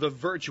listening to the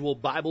Virtual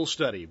Bible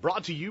Study,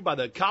 brought to you by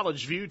the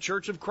College View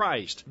Church of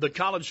Christ. The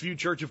College View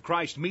Church of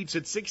Christ meets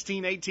at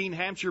 1618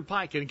 Hampshire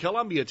Pike in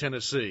Columbia,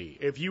 Tennessee.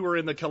 If you are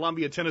in the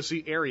Columbia,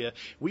 Tennessee area,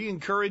 we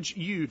encourage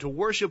you to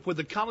worship with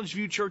the College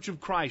View Church of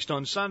Christ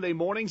on Sunday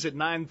mornings at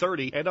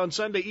 9:30 and on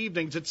Sunday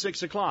evenings at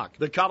 6 o'clock.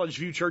 The College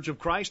View Church of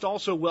Christ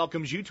also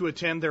welcomes you to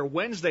attend their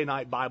Wednesday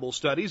night Bible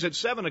studies at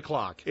 7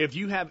 o'clock. If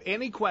you have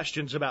any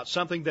questions about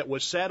something that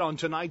was said on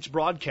tonight's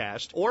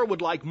broadcast, or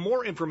would like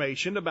more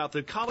information about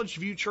the College College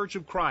View Church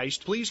of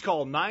Christ, please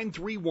call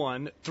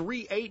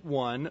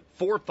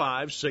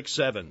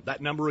 931-381-4567. That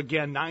number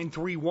again,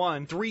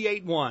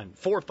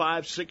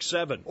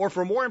 931-381-4567. Or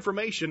for more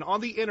information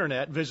on the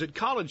internet, visit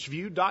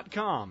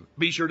collegeview.com.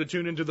 Be sure to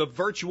tune into the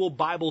virtual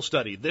Bible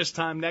study this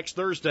time next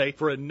Thursday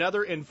for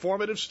another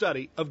informative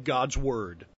study of God's Word.